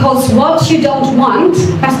 Because what you don't want,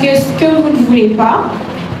 parce que ce que vous ne voulez pas,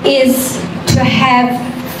 is to have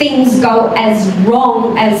things go as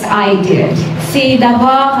wrong as I did. C'est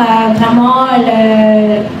d'avoir vraiment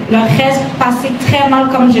le reste passé très mal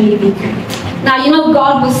comme je l'ai vécu. Now you know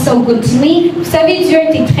God was so good to me. Vous savez, Dieu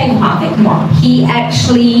était très grand avec moi. He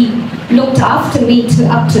actually looked after me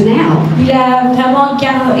up to now. Il a vraiment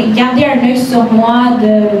gardé un œil sur moi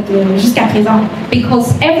jusqu'à présent.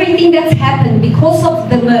 Because everything that's happened because of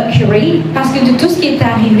the mercury, parce que de tout ce qui est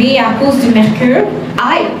arrivé à cause du mercure,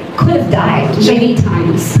 I could have died many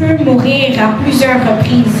times. Je peux mourir à plusieurs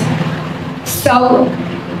reprises. So,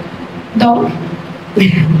 donc,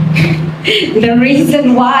 the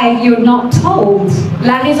reason why you're not told,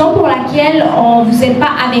 la raison pour laquelle on vous est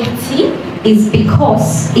pas averti, is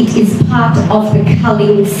because it is part of the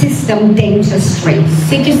culling system dentistry.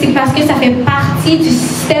 C'est parce que ça fait partie du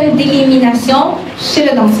système d'élimination chez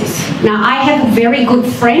le dentiste. Now I have a very good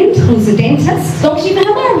friend who's a dentist. Donc j'ai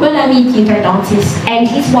vraiment un bon ami qui est un dentiste. And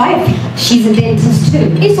his wife, she's a dentist too.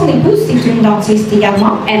 Et son épouse c'est une dentiste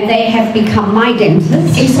également. And they have become my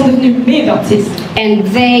dentists. Et ils sont devenus mes dentistes. And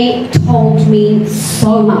they told me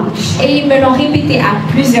so much. Et ils me l'ont répété à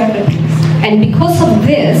plusieurs reprises. And because of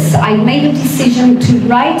this, I made a decision to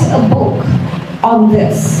write a book on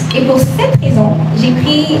this. Et pour cette raison, j'ai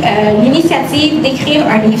pris l'initiative d'écrire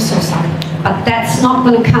un livre sur ça. But that's not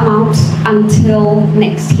going to come out until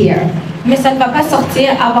next year. Mais ça ne va pas sortir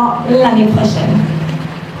avant l'année prochaine.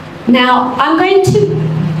 Now, I'm going to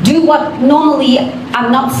do what normally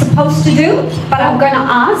I'm not supposed to do, but I'm going to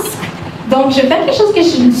ask. Donc, je vais faire quelque chose que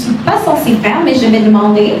je ne suis pas censée faire, mais je vais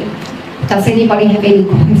demander. Does anybody have any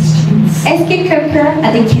questions? Est-ce que quelqu'un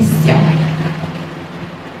a des questions?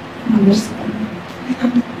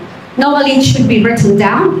 Normally it should be written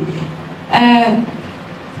down.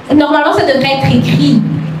 Normalement, ça devrait être écrit.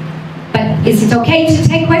 But is it okay to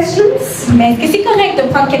take questions? Mais est-ce que c'est correct de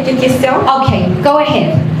prendre quelques questions? Okay, go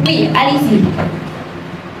ahead. Oui, allez-y.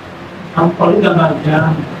 I'm calling about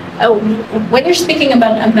amalgam. Oh, when you're speaking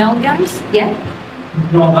about amalgams, yeah.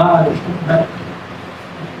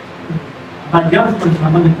 Amalgam, c'est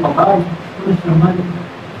vraiment des plombages,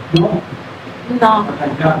 non. No.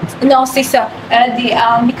 No, c'est ça.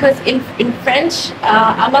 Because in French,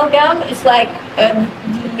 amalgam is like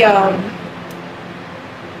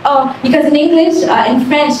because in English, in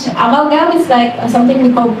French, amalgam is like something we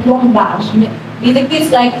call plombage. Basically,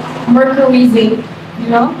 it's like mercury zinc. You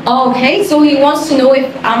know? Oh, okay. So he wants to know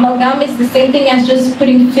if amalgam is the same thing as just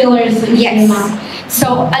putting fillers in yes. the mouth.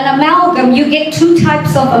 So an amalgam, you get two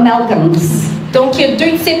types of amalgams. Donc il y a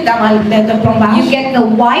deux types de plombage. You get the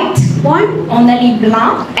white one, on a les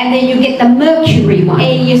blancs, and then you get the mercury one.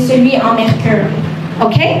 Et il y a celui en mercure.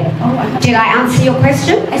 Okay? Did I answer your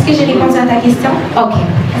question? Est-ce que j'ai répondu à ta question? Okay.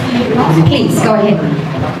 Please go ahead.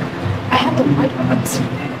 I have the white ones.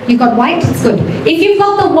 You got white? It's good. If you've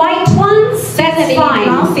got the white ones, that's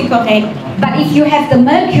fine. C'est correct. But if you have the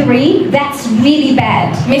mercury, that's really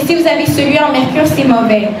bad. Mais si vous avez celui en mercure, c'est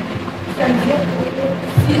mauvais.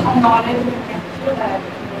 Si on enlève le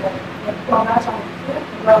mercure, le plombage en mercure,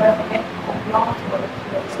 on va remettre en blanc.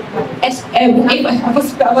 I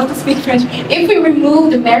want to speak French. If we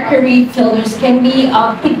remove the mercury fillers, can we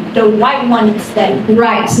pick the white one instead?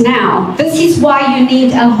 Right, now, this is why you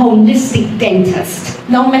need a holistic dentist.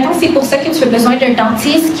 Donc maintenant, c'est pour ça que tu as besoin d'un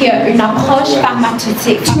dentiste qui a une approche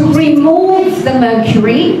pharmaceutique. To remove the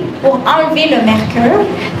mercury, pour enlever le mercure,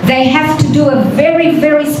 they have to do a very,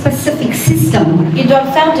 very specific system. Ils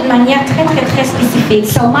doivent faire d'une manière très, très, très spécifique.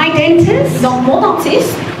 So my dentist, donc mon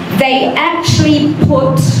dentiste, they actually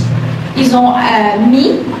put, ils ont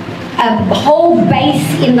mis a whole base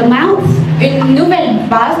in the mouth, une nouvelle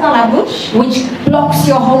base dans la bouche, which blocks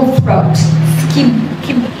your whole throat. Ce qui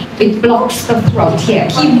It blocks the throat here.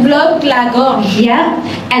 qui bloque la gorge. Yeah,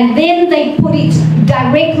 and then they put it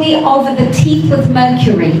directly over the teeth with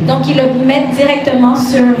mercury. Donc ils le mettent directement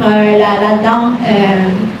sur la dent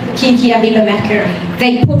qui avait le mercure.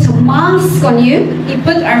 They put a mask on you.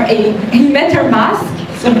 Ils mettent un masque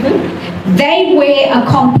sur vous. They wear a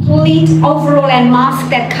complete overall and mask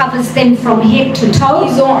that covers them from head to toe.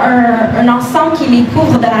 Ils ont un ensemble qui les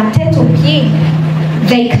couvre de la tête aux pieds.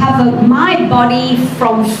 They cover my body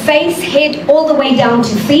from face, head, all the way down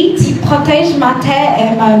to feet. Ils protègent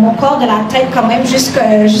mon corps de la tête quand même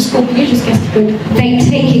jusqu'aux pieds, jusqu'à ce qu'il peut. They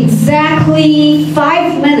take exactly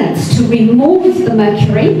 5 minutes to remove the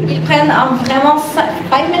mercury. Ils prennent vraiment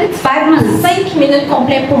 5 minutes? 5 minutes. 5 minutes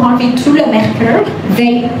complètes pour enlever tout le mercure.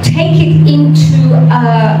 They take it into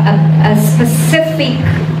a specific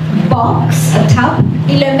box, a tub.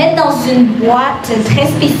 Ils le mettent dans une boîte très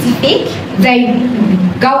spécifique. They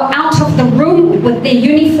go out of the room with their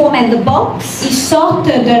uniform and the box. Ils sortent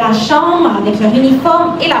de la chambre avec leur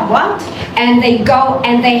uniforme et la boîte. And they go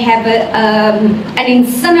and they have an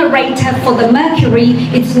incinerator for the mercury.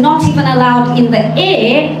 It's not even allowed in the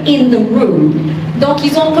air in the room. Donc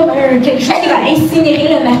ils ont comme quelque chose qui va incinérer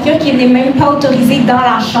le mercure qui n'est même pas autorisé dans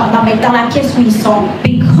la chambre, dans la pièce où ils sont.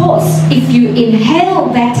 Because if you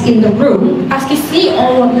inhale that in the room, parce que si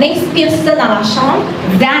on inspire ça dans la chambre,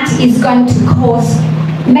 that is going to cause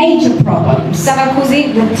major problems. Ça va causer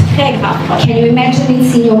de très graves problèmes. Can you imagine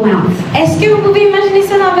it's in your mouth? Est-ce que vous pouvez imaginer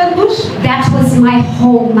ça dans votre bouche? That was my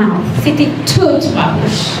whole mouth. C'était toute ma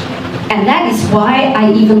bouche. And that is why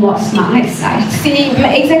I even lost my eyesight. C'est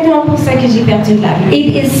exactement pour ça que j'ai perdu de la vue.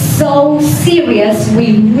 It is so serious.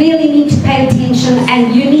 We really need to pay attention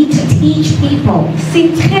and you need to teach people.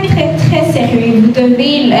 C'est très très très sérieux. Vous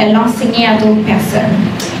devez l'enseigner à d'autres personnes.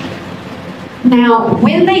 Now,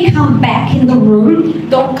 when they come back in the room,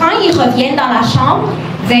 donc quand ils reviennent dans la chambre,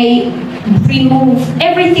 they remove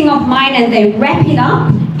everything of mine and they wrap it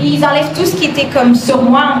up. Et ils enlèvent tout ce qui était comme sur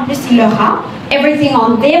moi, en plus ils le râpent. Everything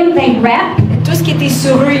on them they wrap. Tout ce qui était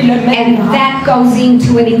sur eux, ils le mettent. And that goes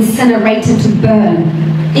into an incinerator to burn.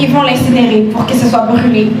 Ils vont l'incinérer pour que ce soit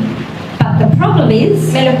brûlé. But the problem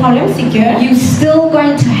is, mais le problème c'est que you're still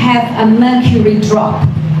going to have a mercury drop.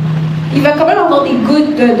 Il va quand même avoir des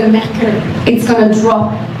gouttes de mercure. It's going to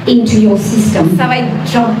drop into your system. Ça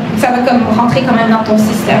va comme rentrer quand même dans ton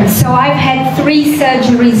système. So I've had 3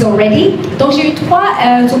 surgeries already. Donc j'ai eu 3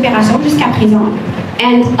 opérations jusqu'à présent.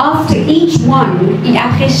 And after each one, et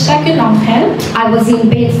après chacune d'entre elles, I was in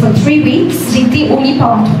bed for 3 weeks. J'étais au lit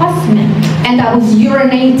pendant 3 semaines. And I was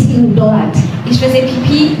urinating blood. Et je faisais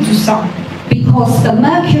pipi du sang. Because the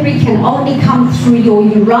mercury can only come through your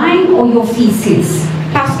urine or your feces.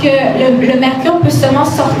 Parce que le mercure peut seulement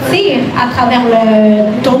sortir à travers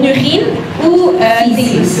ton urine ou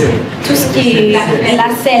tout ce qui est la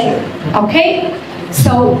selle. Okay?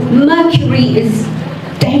 So mercury is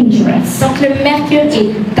dangerous. Donc le mercure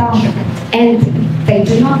est dangereux. And they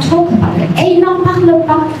do not talk about it. Et ils n'en parlent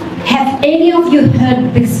pas. Have any of you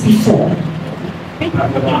heard this before?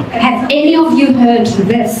 Have any of you heard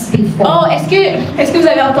this before? Oh, est-ce que vous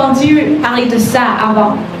avez entendu parler de ça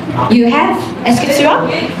avant? You have? Est-ce que tu as?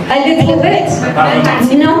 A little bit?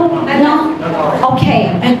 No? No? Okay.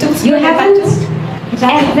 You haven't?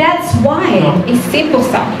 And that's why. Et c'est pour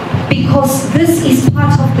ça. Because this is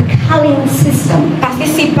part of the culling system. Parce que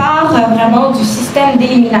c'est part vraiment du système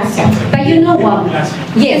d'élimination. But you know what?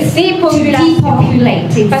 Yes,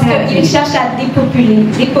 depopulate. Parce qu'il cherche à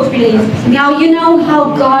dépopuler. Now you know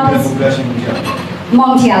how God is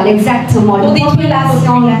mondial, exactement.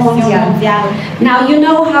 Population mondiale. Now you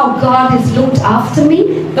know how God has looked after me.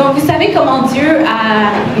 Donc vous savez comment Dieu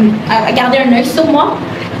a gardé un œil sur moi.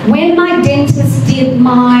 When my dentist did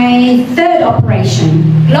my 3rd operation,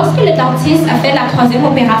 lorsque le dentiste a fait la 3e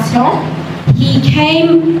opération, he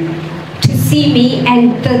came to see me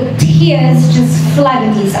and the tears just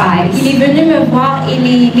flooded his eyes. Il est venu me voir et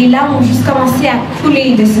les larmes ont juste commencé à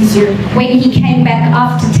couler de ses yeux. When he came back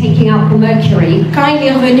after taking out the mercury, quand il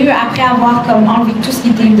est revenu après avoir comme enlevé tout ce qui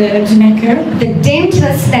était du mercure, the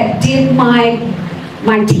dentist that did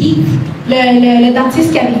my teeth, le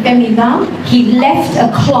dentiste qui avait fait mes dents, he left a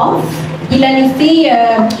cloth. Il a laissé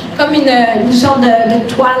comme une genre de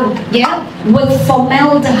toile, yeah, with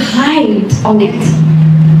formaldehyde on it.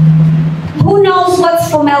 Who knows what's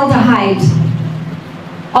formaldehyde?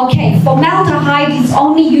 Okay, formaldehyde is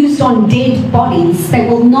only used on dead bodies. They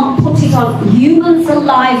will not put it on humans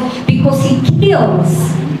alive because it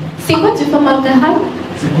kills. C'est quoi du formaldehyde?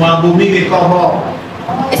 C'est pour embaumer les corps morts.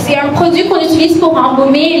 C'est un produit qu'on utilise pour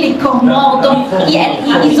embaumer les corps morts. Donc,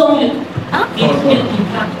 ils ont... Hein?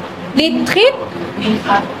 Les tripes?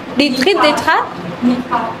 Les tripes des trappes?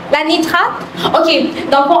 La nitrate? OK.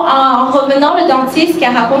 Donc, en revenant, le dentiste, ce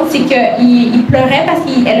qu'elle raconte, c'est qu'il pleurait parce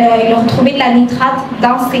qu'il a retrouvé de la nitrate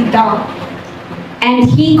dans ses dents. And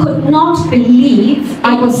he could not believe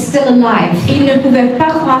I was still alive. Il ne pouvait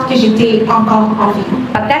pas croire que j'étais encore en vie.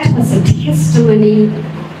 But that was a testimony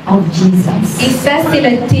of Jesus. Et ça, c'est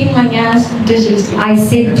le témoignage de Jésus. I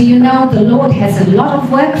said, do you know the Lord has a lot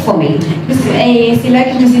of work for me? Et c'est là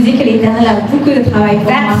que je me suis dit que l'Éternel a beaucoup de travail pour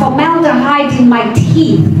That moi. formaldehyde in my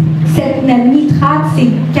teeth Cette nitrate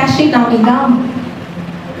s'est cachée dans mes dents.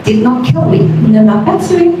 did not kill me. Il ne m'a pas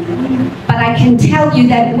tuée. But I can tell you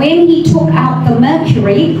that when he took out the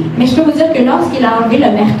mercury, Mais je peux vous dire que lorsqu'il a enlevé le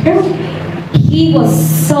mercure, he was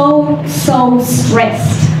so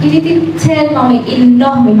stressed il était tellement, mais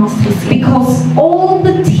énormément stressé. because all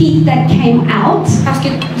the teeth that came out, Parce que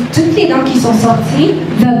toutes les dents qui sont sorties,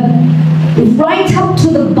 right up to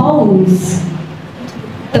the bones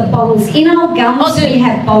in our gums, we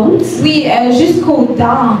have bones. oui, jusqu'aux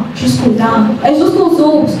dents, jusqu'aux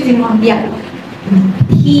os, excusez-moi. Yeah.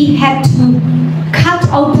 He had to cut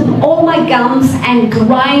open all my gums and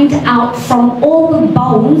grind out from all the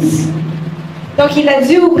bones Donc il a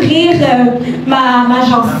dû ouvrir ma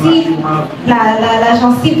gencive, la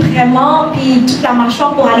gencive vraiment, puis toute la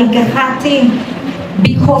mâchoire pour aller gratter.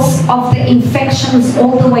 because of the infections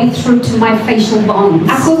all the way through to my facial bones.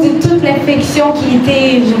 À cause de toute l'infection qui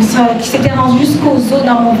s'était rendue jusqu'aux os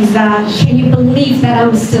dans mon visage. Can you believe that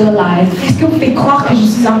I'm still alive? Est-ce que vous pouvez croire que je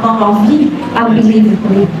suis encore en vie?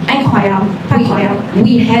 Unbelievably. Incroyable, incroyable.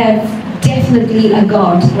 We have definitely a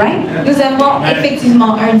God, right? Nous avons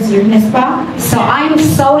effectivement un Dieu, n'est-ce pas? So I'm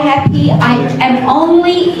so happy. I am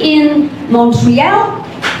only in Montreal.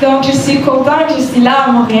 Donc je suis contente que je suis là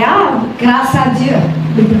à Montréal. Grâce à Dieu.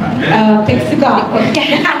 Thanks to God.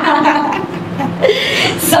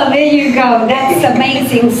 So there you go. That's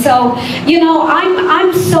amazing. So, you know,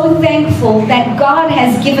 I'm so thankful that God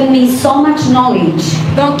has given me so much knowledge.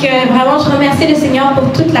 Donc vraiment, je remercie le Seigneur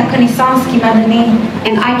pour toute la connaissance qu'il m'a donnée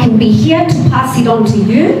And I can be here to pass it on to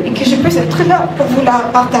you. et que je peux être là pour vous la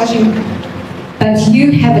partager. But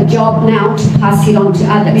you have a job now to pass it on to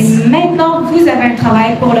Mais others. maintenant, vous avez un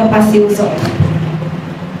travail pour le passer aux autres.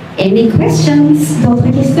 Any questions? D'autres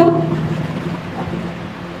questions?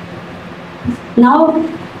 No?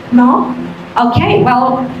 Non? Okay,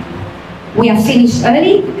 well, we are finished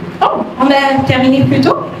early. Oh, on a terminé plus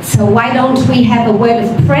tôt. So why don't we have a word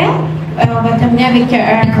of prayer? On va terminer avec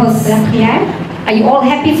la prière. Are you all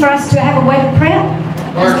happy for us to have a word of prayer?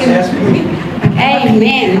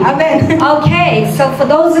 Amen. Amen. Okay, so for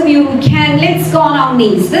those of you who can, let's go on our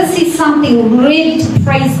knees. This is something really to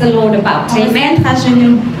praise the Lord about. On va se Amen. mettre à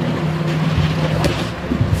genoux.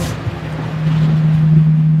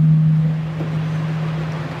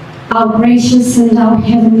 Our gracious and our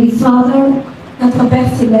heavenly Father, Notre Père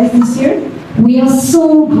céleste des cieux, we are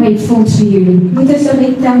so grateful to you. nous te sommes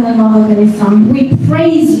éternellement reconnaissants. We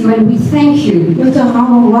praise you and we thank you Nous te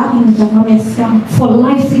rendons gloire et nous te remercions for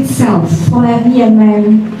life itself. pour la vie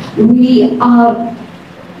elle-même. We are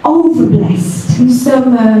overblessed Nous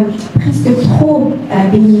sommes presque trop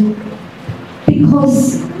bénis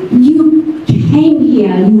because you came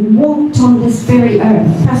here, you walked on this very earth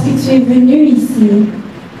parce que tu es venu ici.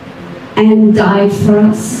 and died for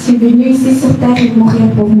us. Tu es venu ici sur terre et mourir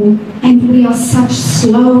pour nous. And we are such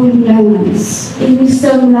slow learners. Et nous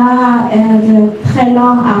sommes là de très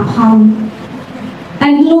lents à apprendre.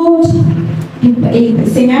 And Lord, Et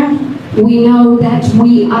Seigneur, we know that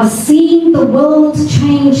we are seeing the world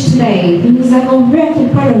change today. nous avons vu à quel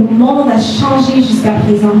point le monde a changé jusqu'à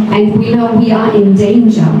présent. And we know we are in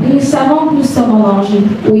danger. Et nous savons que nous sommes en danger.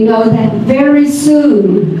 We know that very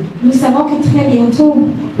soon Nous savons que très bientôt,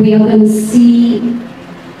 we are going to see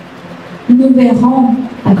nous verrons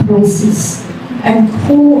a crisis. un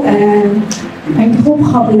gros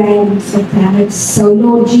problème sur terre. So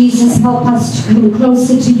Lord Jesus, help us to come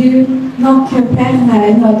closer to you. Donc,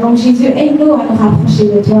 Père, donc Jésus, aide-nous à nous rapprocher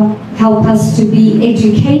de toi. Help us to be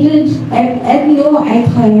educated, Aide-nous à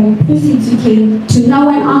être plus éduqués, to know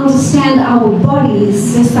and understand our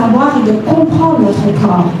bodies de savoir et de comprendre notre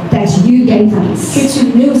corps that you gave que us. tu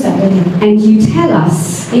nous as donné. And you tell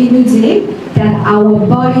us Et nous dire, that our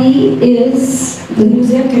body is de nous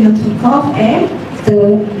dire que notre corps est the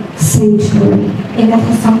sanctuary.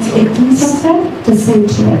 notre sanctuaire. The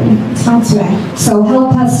sanctuary. So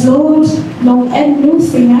help us, Lord, Donc, aide-nous,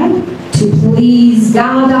 Seigneur, to please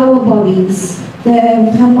guard our bodies de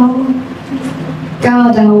vraiment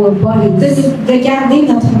Guard our bodies. de garder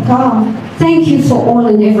notre corps. Thank you for all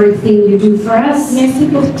and everything you do for us. Merci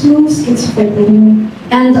pour tout ce que tu fais pour nous.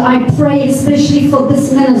 And I pray especially for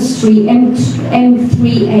this ministry,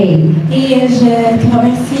 M3A. Et je te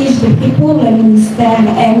remercie, je te prie pour le ministère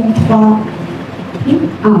M3A.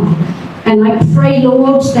 And I pray,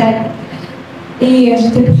 Lord, that je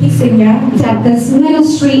te prie, Seigneur, this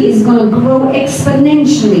ministry is going to grow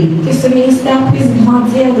exponentially que ce ministère puisse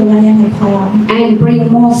grandir de manière incroyable and bring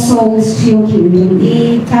more souls to your kingdom.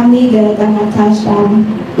 et t'amener davantage d'âmes.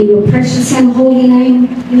 In your precious and holy name,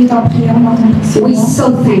 Nous t'en prions dans ton précieux we're nom. so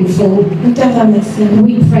thankful. Nous te remercions.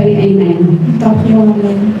 We pray, amen. Nous t'en prions,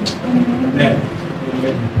 Amen. Amen.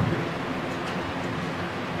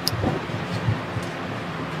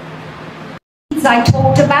 I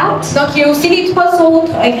talked about. Donc, il y a aussi les 3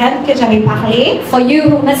 autres graines que j'avais parlé. For you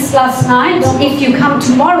who missed last night, if you come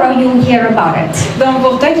tomorrow, you'll hear about it. Donc,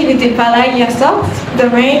 pour toi qui n'étais pas là hier soir,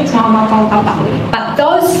 demain, tu en entendras parler. But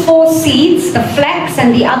those 4 seeds, the flax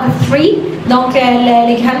and the other 3, Donc,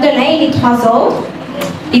 les graines de lin et les 3 autres,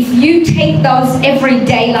 if you take those every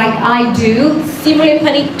day like I do, si vous les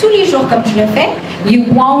prenez tous les jours comme je le fais, you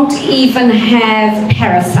won't even have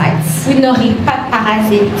parasites. vous n'aurez pas de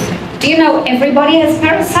parasites. Do you know everybody has Est-ce que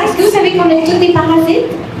parasites? vous savez qu'on a tous des parasites?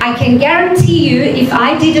 I can guarantee you, if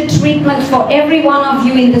I did a treatment for every one of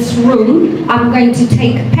you in this room, I'm going to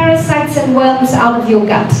take parasites and worms out of your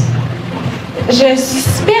gut. Je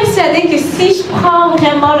suis persuadée que si je prends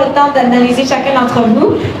vraiment le temps d'analyser chacun d'entre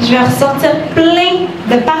vous, je vais ressortir plein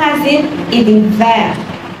de parasites et des vers.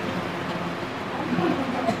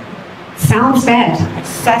 Sounds bad.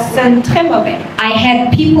 Ça sonne très mauvais. I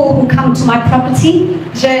had people who come to my property,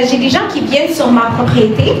 J'ai des gens qui viennent sur ma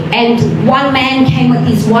propriété and one man came with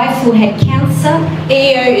his wife who had cancer.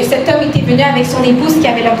 et cet homme était venu avec son épouse qui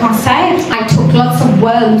avait le cancer. I took lots of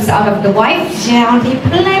worms out of the wife, J'ai enlevé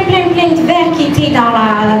plein de vers qui étaient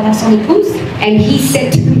dans son épouse. and he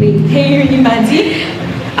said to me, Et il m'a dit,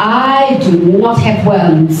 I do not have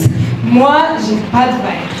worms moi, j'ai pas de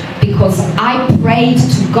vers. because I prayed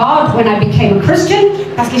to God when I became a Christian,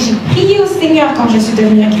 Parce que j'ai prié au Seigneur quand je suis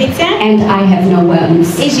devenue un chrétien and I have no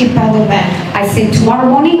worms. et j'ai pas de vers. I said, tomorrow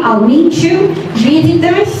morning I'll meet you. Je lui ai dit,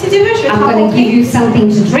 demain, si tu veux, je vais te I'm going to give rencontrer. you something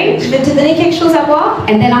to drink, Je vais te donner quelque chose à boire.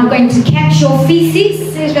 and then I'm going to catch your feces,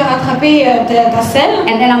 Et je vais rattraper ta selle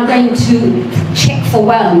and then I'm going to check for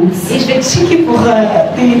worms. et je vais checker pour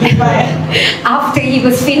des vers. After he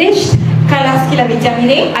was finished, Lorsqu'il avait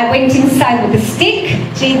terminé, I went inside with a stick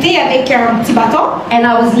j'ai été avec un petit bâton and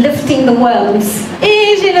I was lifting the worms.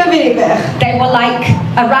 et j'ai levé les vers. They were like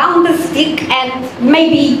around the stick and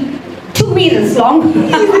maybe 2 meters long.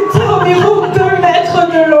 C'était environ 2 mètres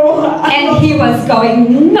de long. And he was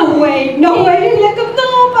going, no way, no way. Il est comme,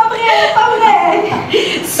 non, pas vrai, pas vrai.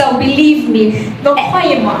 So believe me, Donc,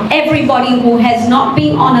 croyez-moi. everybody who has not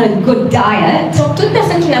been on a good diet, Pour toute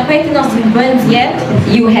personne qui n'a pas été dans une bonne diète,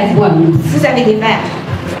 you have worms. vous avez des vers.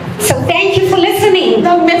 So thank you for listening.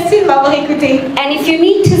 Donc, merci de m'avoir écouté. And if you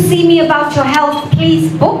need to see me about your health, please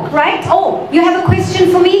book, right? Oh, you have a question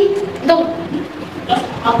for me? Donc,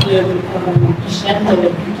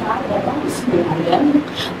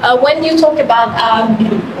 when you talk about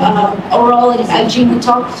oral hygiene, you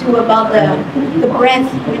talk to about the breath.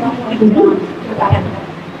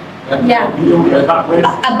 Yeah.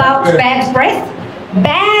 About bad breath?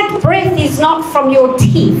 Bad breath is not from your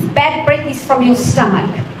teeth. Bad breath is from your stomach.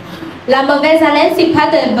 La mauvaise haleine, c'est pas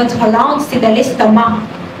de votre langue, c'est de l'estomac.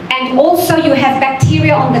 And also you have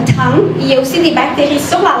bacteria on the tongue. Il y a aussi des bactéries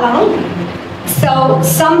sur la langue. So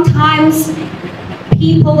sometimes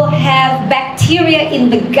people have bacteria in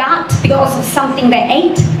the gut because of something they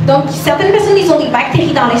ate. Donc, certaines personnes, ils ont des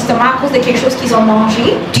bactéries dans l'estomac à cause de quelque chose qu'ils ont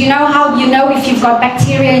mangé. Do you know how you know if you've got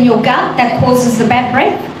bacteria in your gut that causes the bad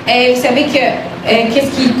breath? Et vous savez que qu'est-ce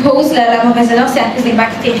qui cause la mauvaise haleine, c'est à cause des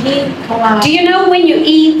bactéries. Do you know when you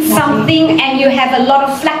eat something and you have a lot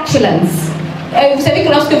of flatulence? Vous savez que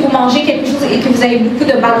lorsque vous mangez quelque chose et que vous avez beaucoup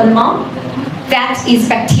de ballonnements, That is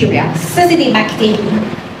bacteria. ça, c'est des bactéries.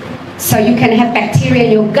 So you can have bacteria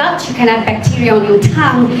in your gut, you can have bacteria on your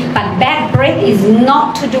tongue, but bad breath is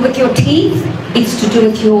not to do with your teeth, it's to do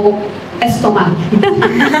with your stomach.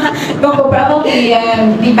 Donc, on peut avoir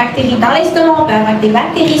des bactéries dans l'estomac, on peut avoir des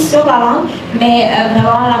bactéries sur la langue, mais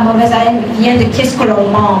vraiment, la mauvaise haleine vient de qu'est-ce que l'on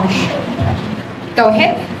mange. Go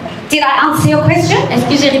ahead. Did I answer your question? Est-ce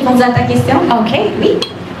que j'ai répondu à ta question? Okay, oui.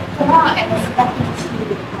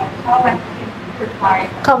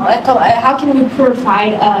 How can we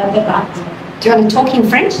purify the gut? Do you want to talk in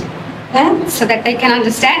French? Hein? So that they can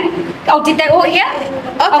understand? Oh, did they all hear?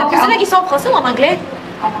 Oh, t'as Okay. posé la question en français ou en anglais?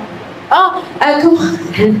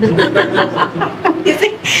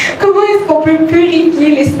 Comment est-ce qu'on peut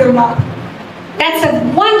purifier l'estomac? That's a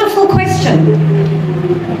wonderful question.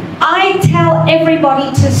 I tell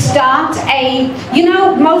everybody to start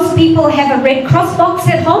most people have a Red Cross box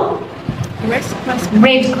at home.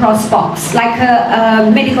 Red Cross box, like a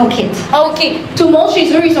medical kit. Ok, tout le monde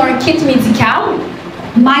chez eux, ils ont un kit médical.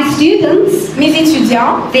 My students, Mes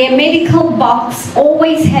étudiants, their medical box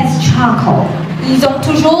always has charcoal. ils ont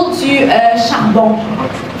toujours du charbon.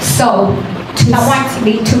 So,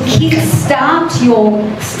 to kickstart your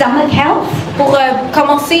stomach health, Pour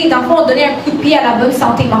commencer, dans le fond, donner un coup de pied à la bonne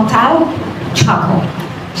santé mentale, charcoal.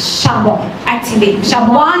 charbon, activé.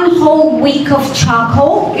 Charbon. One whole week of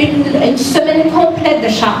charcoal, Une semaine complète de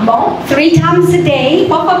charbon, 3 times a day,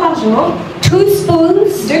 3 fois par jour, 2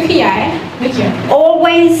 spoons, 2 cuillères,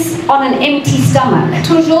 always on an empty stomach.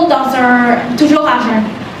 toujours à jeun.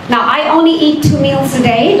 Now, I only eat 2 meals a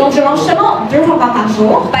day, Donc, je mange seulement 2 repas par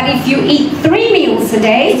jour. but if you eat 3 meals a Et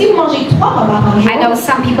day, si vous mangez 3 repas par jour, I know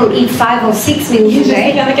some people eat 5 or 6 meals je a sais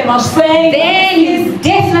qu'il day, y en a qui mangent 5. then you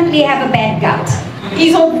definitely have a bad gut.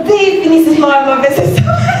 Ils ont définitivement un mauvais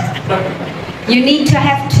estomac. You need to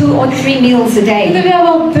have 2 or 3 meals a Vous day. devez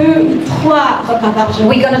avoir 2 ou 3 repas par jour.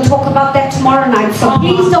 We're going to talk about that tomorrow night, so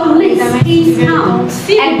please don't miss, please come,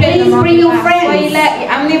 and please bring your Soyez friends. là et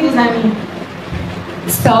amenez vos amis.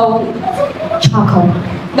 So, charcoal,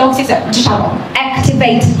 Donc, c'est ça, du charbon.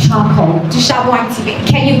 activated charcoal. Du charbon activé.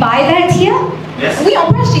 Can you buy that here? Oui,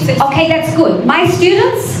 on peut acheter ça. Okay, that's good. My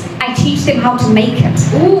students, I teach them how to make it.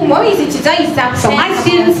 Ouh, moi, mes étudiants, ils So apprennent. my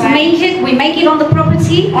students make it, we make it on the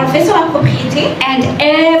property, On le fait sur la propriété. and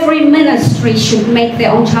every ministry should make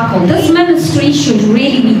their own charcoal. This ministry should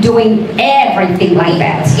really be doing everything like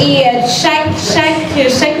that. Et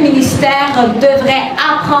chaque ministère devrait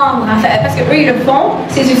apprendre à faire, parce qu'eux, ils le font,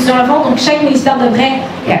 ces étudiants le font, donc chaque ministère devrait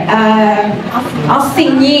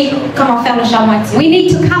enseigner comment faire le charbon activé. We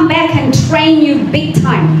need to come back and train you big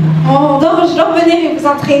time. Je dois venir et vous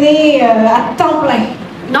entraîner à temps plein.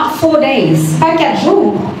 Not 4 days, Pas 4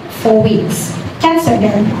 jours, 4 weeks. 4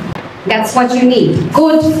 semaines. That's what you need.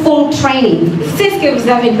 Good full training. C'est ce que vous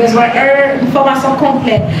avez besoin, une formation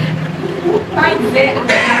complète.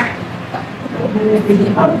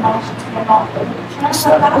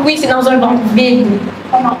 Oui, c'est dans un ventre vide.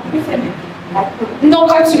 Donc,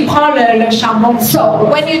 quand tu prends le charbon, so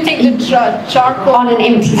when you take the charcoal On an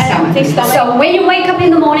empty stomach. So when you wake up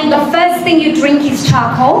in the morning, the first thing you drink is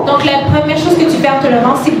charcoal. donc la première chose que tu fais en te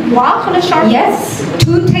levant, c'est boire le charbon. Yes,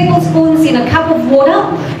 2 tablespoons in a cup of water.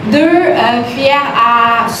 2 cuillères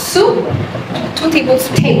à soupe. 2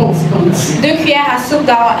 tablespoons. 2 cuillères à soupe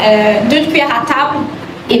dans 2 cuillères à table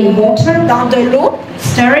In water, dans de l'eau.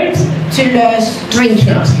 stir it, Tu le drink it.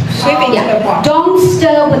 suives et tu le bois. Don't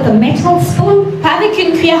stir with a metal spoon. Pas avec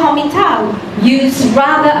une cuillère en métal. Use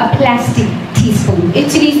rather a plastic teaspoon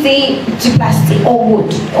Utilisez du plastique or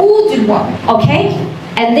wood. ou du bois. Okay?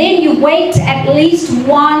 And then you wait at least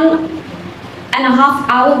 1 to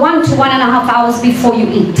 1.5 hours before you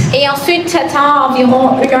eat. Et ensuite, tu attends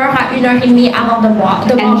environ 1 heure à 1 heure et demie avant de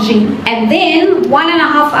manger. And then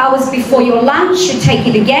 1.5 hours before your lunch, you take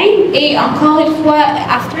it again. Et encore une fois,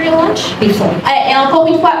 after your lunch. Before. Et encore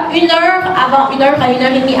une fois, 1 heure avant 1 heure à 1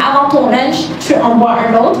 heure et demie avant ton lunch, tu en bois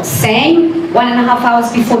un autre. Same, 1.5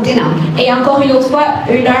 hours before dinner. Et encore une autre fois,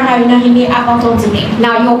 1 heure à 1 heure et demie avant ton dîner.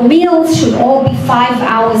 Now your meals should all be 5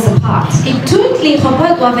 hours apart. Et tous les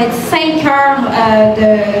repas doivent être 5 heures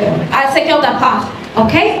à 5 heures d'apart.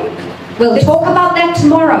 Okay? We'll talk about that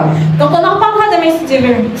tomorrow. Donc on en parlera demain si Dieu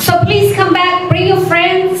veut. So please come back, bring your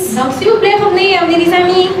friends, Donc s'il vous plaît, revenez, amenez des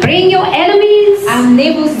amis. bring your enemies,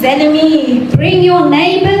 Amenez vos ennemis. bring your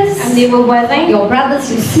neighbors, Amenez vos voisins. your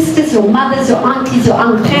brothers, your sisters, your mothers, your aunties, your Frères,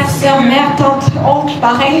 uncles. sœurs, mères, tantes, oncles,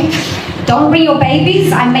 pareil. Don't bring your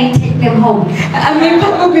babies, I may take them home. Amenez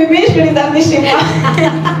pas vos bébés, je vais les amener chez moi.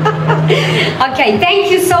 Okay,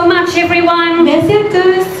 thank you so much everyone. Merci à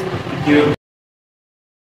tous.